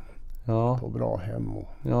ringa på bra hem. Och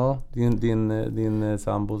din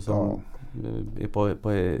sambo som är på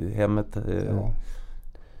hemmet. Ja,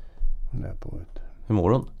 hon är på ett. Hur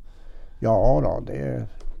mår hon? Ja då,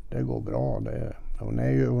 det går bra. Hon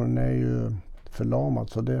är ju förlamad,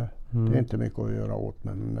 så det är inte mycket att göra åt,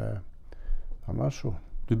 men annars så.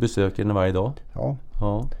 Du besöker henne varje dag? Ja.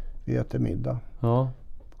 Vi äter middag.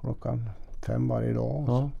 Klockan 5 varje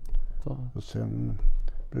dag. Och sen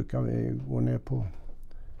brukar vi gå ner på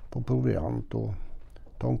proviant och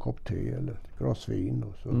ta en kopp te eller ett glas vin.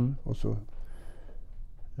 Och så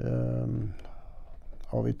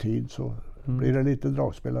har vi tid så blir det lite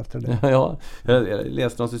dragspel efter det. Ja, jag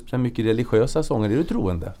läste något som mycket religiösa sånger. Är du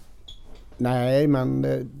troende? Nej, men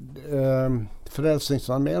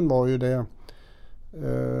Frälsningsarmén var ju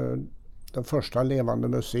den första levande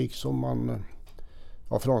musik som man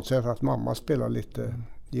var frånsett att mamma spelade lite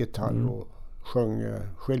gitarr och sjöng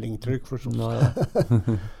skillingtryck förstås.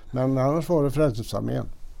 Men annars var det Frälsningsarmén.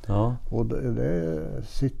 Och det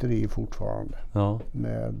sitter i fortfarande.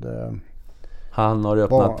 Med han har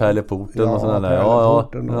öppnat pärleporten och sådär där.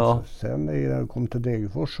 Och sen när jag kom till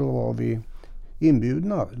Degerfors så var vi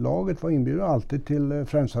inbjudna. Laget var inbjudna alltid till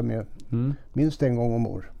Frälsningsarmén. Minst en gång om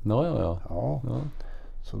år. Ja.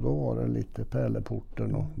 Så då var det lite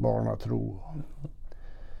pärleporten och barnatro.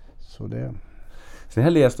 Så det. Sen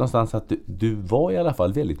har jag läst någonstans att du var i alla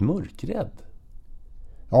fall väldigt mörkrädd.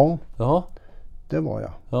 Ja. Ja. Det var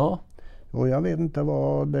jag. Ja. Och jag vet inte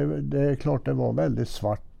vad det är klart det var väldigt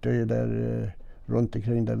svart där runt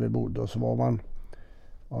omkring där vi bodde, och så var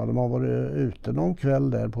hade man varit ute någon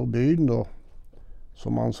kväll där på byn då,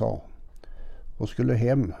 som man sa, och skulle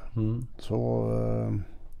hem. Så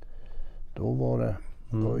då var det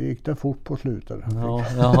då gick det fort på slutet.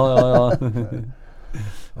 Ja,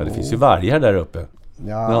 det finns ju vargar där uppe.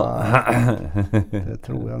 Ja. Det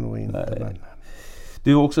tror jag nog inte. Men.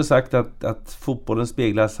 Du har också sagt att fotbollen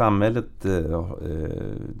speglar samhället.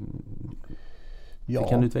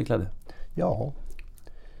 Kan du utveckla det? Ja.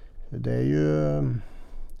 Det är ju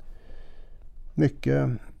mycket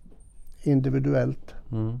individuellt.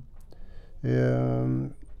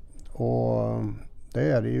 Och det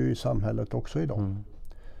är det ju i samhället också idag.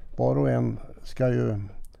 Var och en ska ju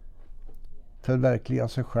förverkliga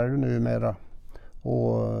sig själv numera.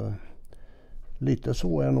 Och lite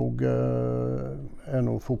så är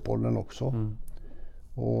nog fotbollen också.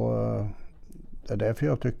 Och det är därför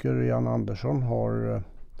jag tycker Jan Andersson har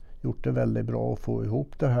gjort det väldigt bra att få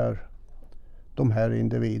ihop de här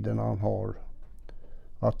individerna han har.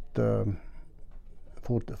 Att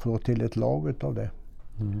få till ett lag utav det.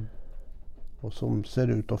 Och som ser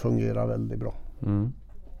ut att fungera väldigt bra.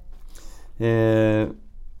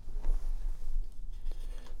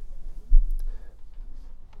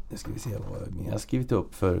 Nu ska vi se vad jag har skrivit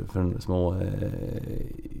upp för små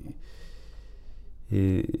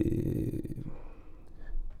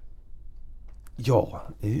Ja,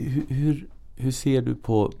 hur ser du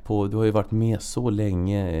på du har ju varit med så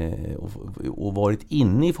länge och varit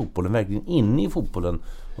inne i fotbollen, verkligen inne i fotbollen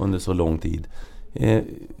under så lång tid.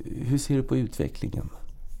 Hur ser du på utvecklingen?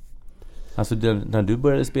 Alltså när du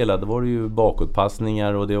började spela, då var det ju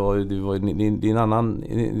bakåtpassningar och det är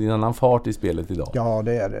en annan fart i spelet idag. Ja,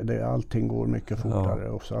 det är det. Allting går mycket fortare.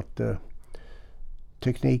 Och så att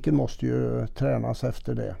tekniken måste ju tränas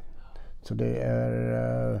efter det. Så det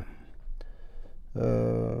är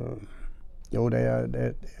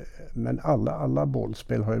men alla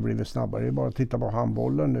bollspel har ju blivit snabbare. Det är bara att titta på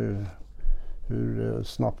handbollen nu, hur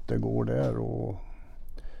snabbt det går där,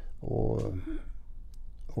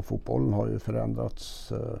 och fotbollen har ju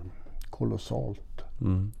förändrats kolossalt.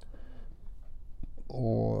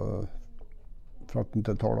 Och för att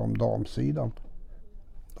inte tala om damsidan.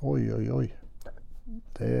 Oj.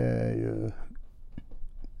 Det är ju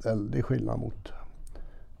väldigt skillnad mot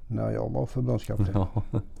när jag var förbundskapten. Ja.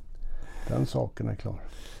 Den saken är klar.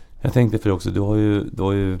 Jag tänkte för också, du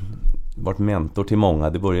har ju varit mentor till många.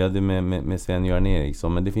 Det började med Sven-Göran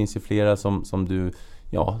Eriksson, men det finns ju flera som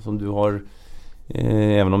du har,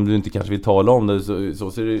 även om du inte kanske vill tala om det, så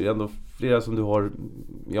är det ändå flera som du har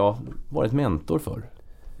varit mentor för,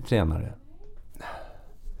 tränare.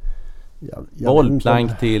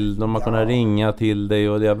 Bollplank till, de har kunnat ringa till dig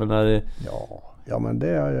och det menar. Ja, men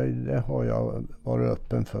det har jag varit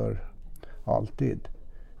öppen för alltid.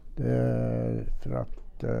 För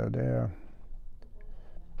att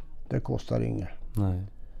det kostar inget. Nej.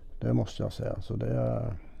 Det måste jag säga. Så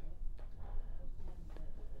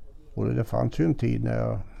och det fanns ju en tid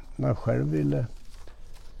när jag själv ville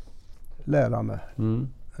lära mig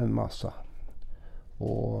en massa.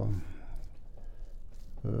 Och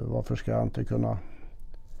varför ska jag inte kunna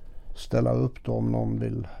ställa upp då om någon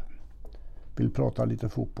vill prata lite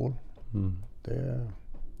fotboll.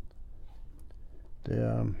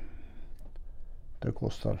 Det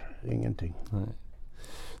kostar ingenting. Nej.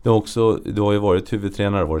 Du har ju varit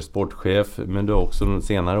huvudtränare, varit sportchef, men du har också de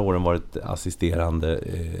senare åren varit assisterande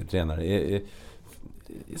tränare.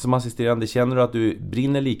 Som assisterande, känner du att du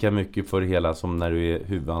brinner lika mycket för det hela som när du är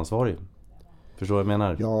huvudansvarig? Förstår du vad jag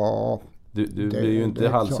menar? Ja. Du blir ju inte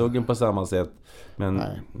halshuggen på samma sätt.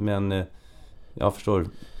 Men jag förstår.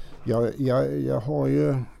 Jag har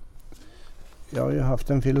ju haft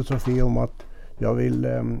en filosofi om att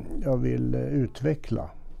jag vill utveckla.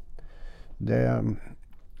 Det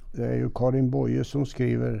är ju Karin Boye som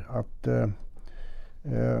skriver att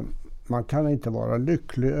man kan inte vara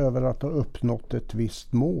lycklig över att ha uppnått ett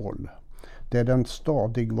visst mål. Det är den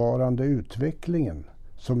stadigvarande utvecklingen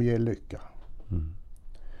som ger lycka.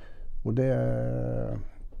 Och det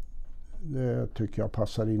tycker jag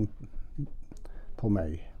passar in på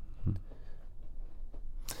mig.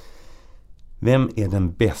 Vem är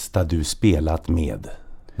den bästa du spelat med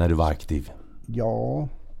när du var aktiv? Ja,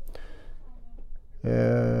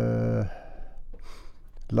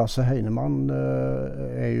 Lasse Heinemann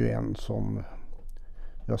är ju en som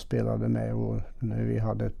jag spelade med och när vi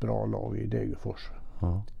hade ett bra lag i Degerfors.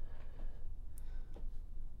 Ja.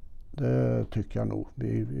 Det tycker jag nog.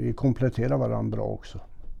 Vi kompletterar varandra bra också.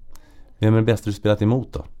 Vem är den bästa du spelat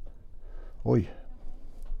emot då? Oj.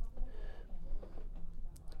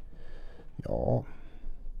 Ja.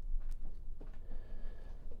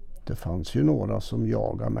 Det fanns ju några som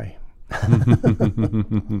jagade mig.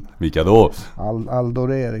 Vilka då?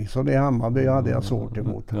 Aldor Eriksson i Hammarby hade jag svårt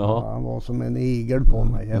emot. Ja. Han var som en igel på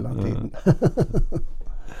mig hela tiden.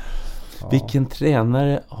 Ja. Vilken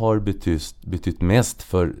tränare har betytt mest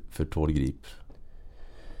för Tord Grip?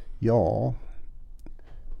 Ja,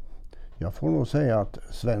 jag får nog säga att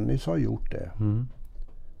Svennis har gjort det.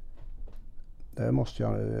 Det måste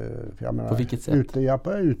jag menar, på vilket sätt?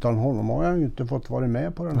 Utan honom har jag inte fått vara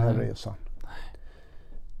med på den här resan.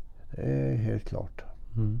 Det är helt klart.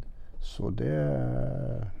 Så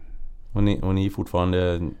det... Och ni är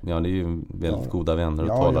fortfarande, ni är ju väldigt goda vänner och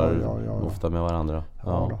talar ofta med varandra.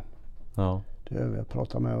 Ja. Jag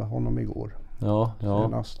pratade med honom igår.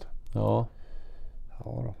 Senast. Ja.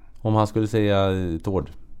 Då. Om han skulle säga, Tord,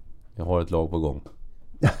 jag har ett lag på gång.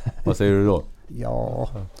 Vad säger du då? Ja,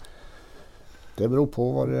 det beror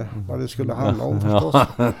på vad det skulle handla om förstås.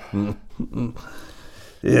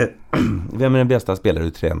 Vem är den bästa spelare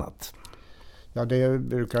du tränat? Ja, det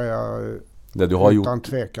brukar jag utan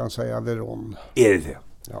tvekan säga Veron. Är det det?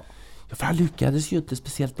 Ja. För han lyckades ju inte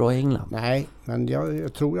speciellt bra i England. Nej, men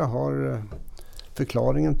jag tror jag har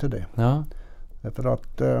förklaringen till det. Ja. För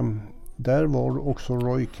att där var också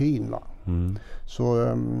Roy Keane. Så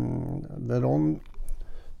Veron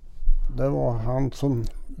det var han som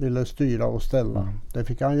ville styra och ställa. Det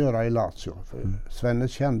fick han göra i Lazio. För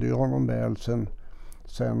Svennes kände ju honom väl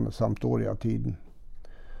sen Sampdoria-tiden.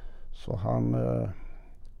 Så han...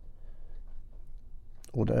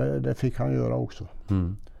 Och det fick han göra också.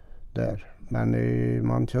 Där. Men i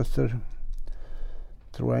Manchester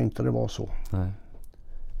tror jag inte det var så. Nej.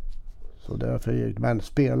 Så därför, men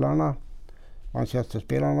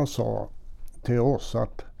Manchester-spelarna sa till oss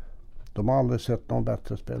att de har aldrig sett någon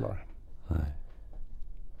bättre spelare. Nej.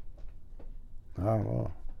 Han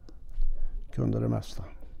kunde det mesta.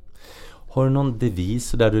 Har du någon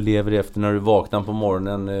devis där du lever efter när du vaknar på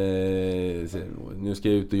morgonen? Nu ska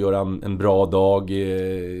jag ut och göra en bra dag.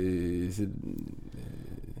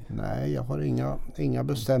 Nej, jag har inga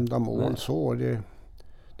bestämda mål. Nej. Så det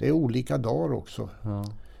är olika dagar också. Ja.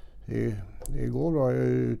 Igår var jag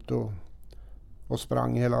ute och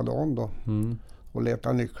sprang hela dagen då. Och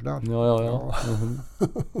letade nycklar. Ja.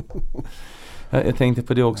 Jag tänkte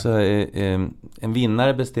på det också. En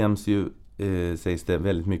vinnare bestäms ju, sägs det,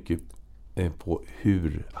 väldigt mycket på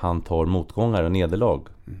hur han tar motgångar och nederlag.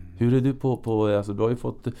 Hur är du på alltså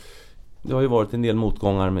du har ju varit en del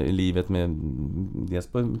motgångar i livet med dels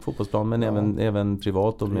på fotbollsplan men även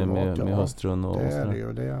privat och med hustrun och det är det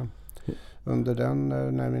ju det. Under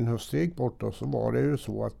när min hustru gick bort då, så var det ju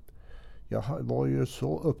så att jag var ju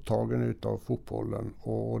så upptagen utav fotbollen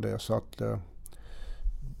och det, så att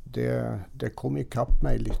det kom ikapp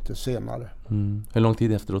mig lite senare. Hur lång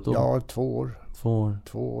tid efteråt då? Ja, 2 år.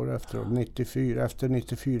 2 år efteråt. 94, efter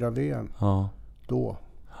 94 VM. Ja. Då.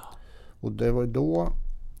 Och det var då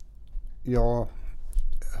jag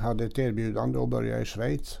hade ett erbjudande att börja i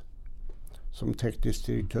Schweiz som teknisk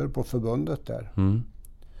direktör på förbundet där.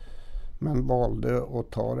 Men valde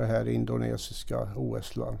att ta det här indonesiska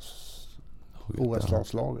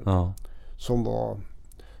OS-landslaget som var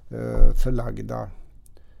förlagda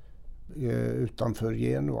utanför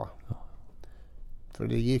Genua. För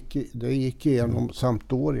det gick igenom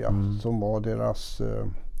Sampdoria som var deras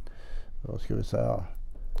vad ska vi säga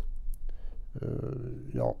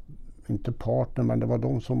inte partner, men det var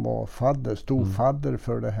de som var storfadder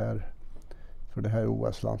för det här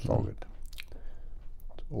OS-landslaget.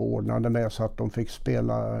 Och ordnade med så att de fick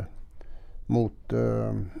spela mot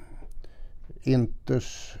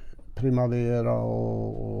Inters Primavera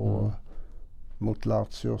och mot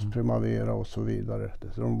Lazios Primavera och så vidare.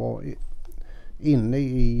 Så de var inne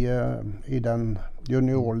i den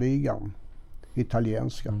juniorligan,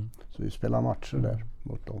 italienska. Så vi spelade matcher där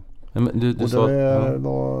mot dem. Men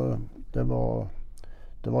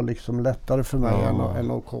det var liksom lättare för mig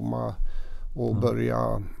än att komma och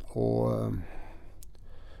börja och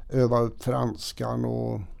öva upp franskan,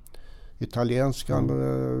 och italienskan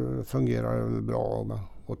fungerar väl bra,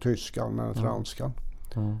 och tyskan, men franskan.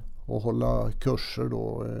 Och hålla kurser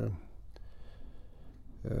då.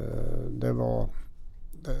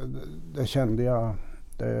 Det kände jag,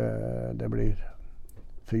 det blir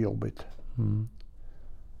för jobbigt.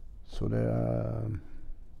 Så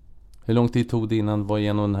hur lång tid tog det innan du var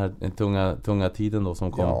igenom den här tunga tiden då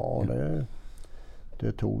som kom? Ja,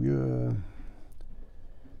 det tog ju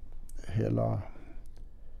hela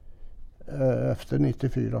efter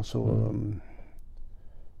 94 så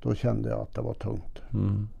då kände jag att det var tungt.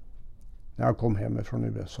 När jag kom hemifrån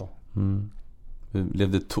USA.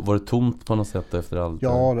 Var det tomt på något sätt efter allt?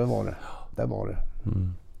 Ja, det var det. Det var det.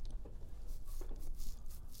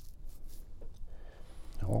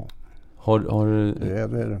 Ja. Har du...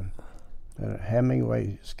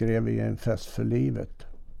 Hemingway skrev i En fest för livet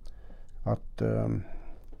att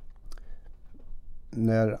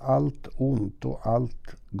när allt ont och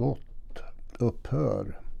allt gott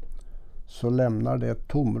upphör så lämnar det ett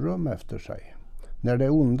tomrum efter sig. När det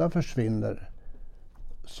onda försvinner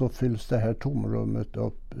så fylls det här tomrummet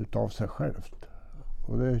upp utav sig självt.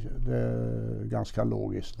 Och det är ganska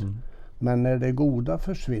logiskt. Men när det goda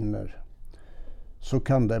försvinner så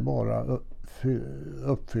kan det bara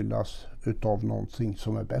uppfyllas utav någonting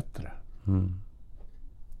som är bättre.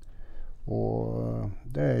 Och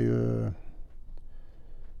det är ju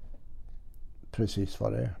precis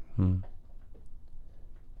vad det är.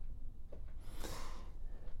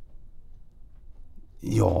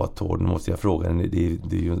 Ja, Tord, nu måste jag fråga. Det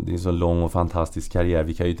är en så lång och fantastisk karriär.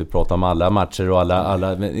 Vi kan ju inte prata om alla matcher och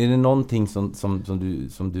alla. Men är det någonting som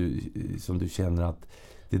du känner att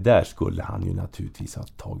det där skulle han ju naturligtvis ha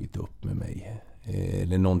tagit upp med mig?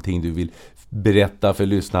 Eller någonting du vill berätta för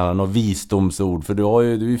lyssnarna, något visdomsord, för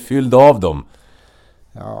du är fylld av dem.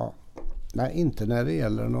 Ja, nej, inte när det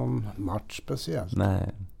gäller någon match speciellt.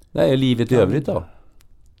 Nej, är livet i övrigt då?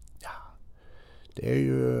 Ja, det är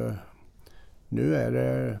ju, nu är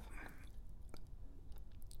det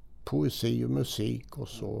poesi och musik och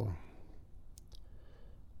så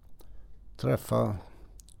träffa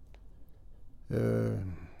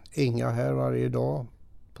Inga här varje dag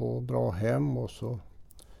på Bra Hem och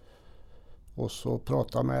så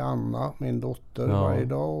prata med Anna, min dotter, varje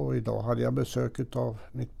dag. Och idag hade jag besök av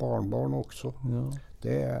mitt barnbarn också. Ja.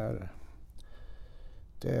 Det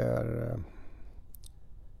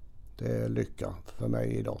är lycka för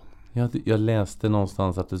mig idag. Jag läste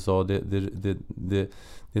någonstans att du sa det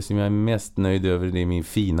som jag är mest nöjd över, det är min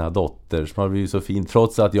fina dotter som har blivit så fin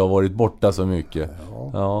trots att jag har varit borta så mycket.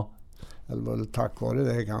 Ja. Eller var det tack vare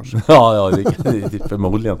det kanske? Ja, det är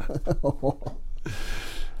förmodligen.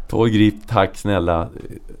 Paul Grip, tack snälla.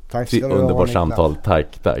 Tack ska du underbart ha, samtal.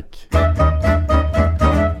 Tack.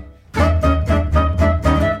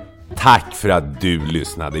 Tack för att du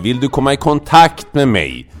lyssnade. Vill du komma i kontakt med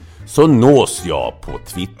mig så nås jag på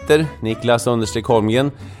Twitter,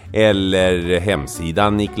 Niklas_Holmgren, eller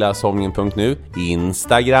hemsidan niklasholmgren.nu,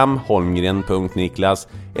 Instagram holmgren.niklas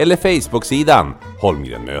eller Facebook-sidan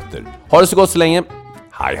Holmgren möter. Ha det så gott så länge.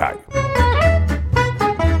 Hej.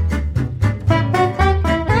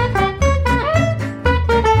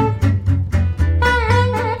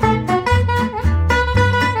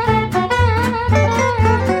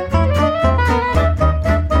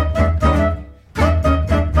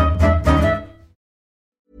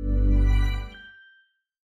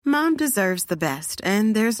 Mom deserves the best,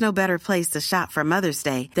 and there's no better place to shop for Mother's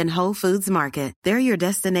Day than Whole Foods Market. They're your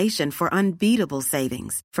destination for unbeatable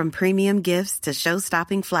savings, from premium gifts to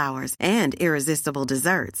show-stopping flowers and irresistible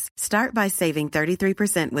desserts. Start by saving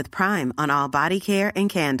 33% with Prime on all body care and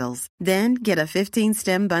candles. Then get a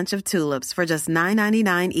 15-stem bunch of tulips for just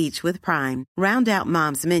 $9.99 each with Prime. Round out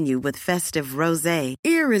Mom's menu with festive rosé,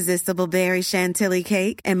 irresistible berry chantilly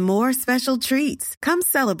cake, and more special treats. Come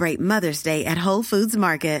celebrate Mother's Day at Whole Foods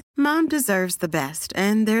Market. Mom deserves the best,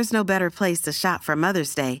 and there's no better place to shop for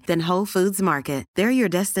Mother's Day than Whole Foods Market. They're your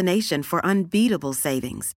destination for unbeatable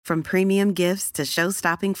savings, from premium gifts to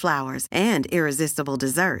show-stopping flowers and irresistible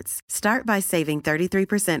desserts. Start by saving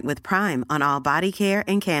 33% with Prime on all body care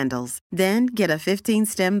and candles. Then get a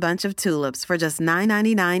 15-stem bunch of tulips for just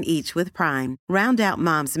 $9.99 each with Prime. Round out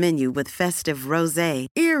Mom's menu with festive rosé,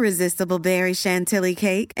 irresistible berry chantilly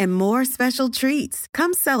cake, and more special treats.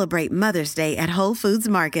 Come celebrate Mother's Day at Whole Foods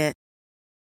Market.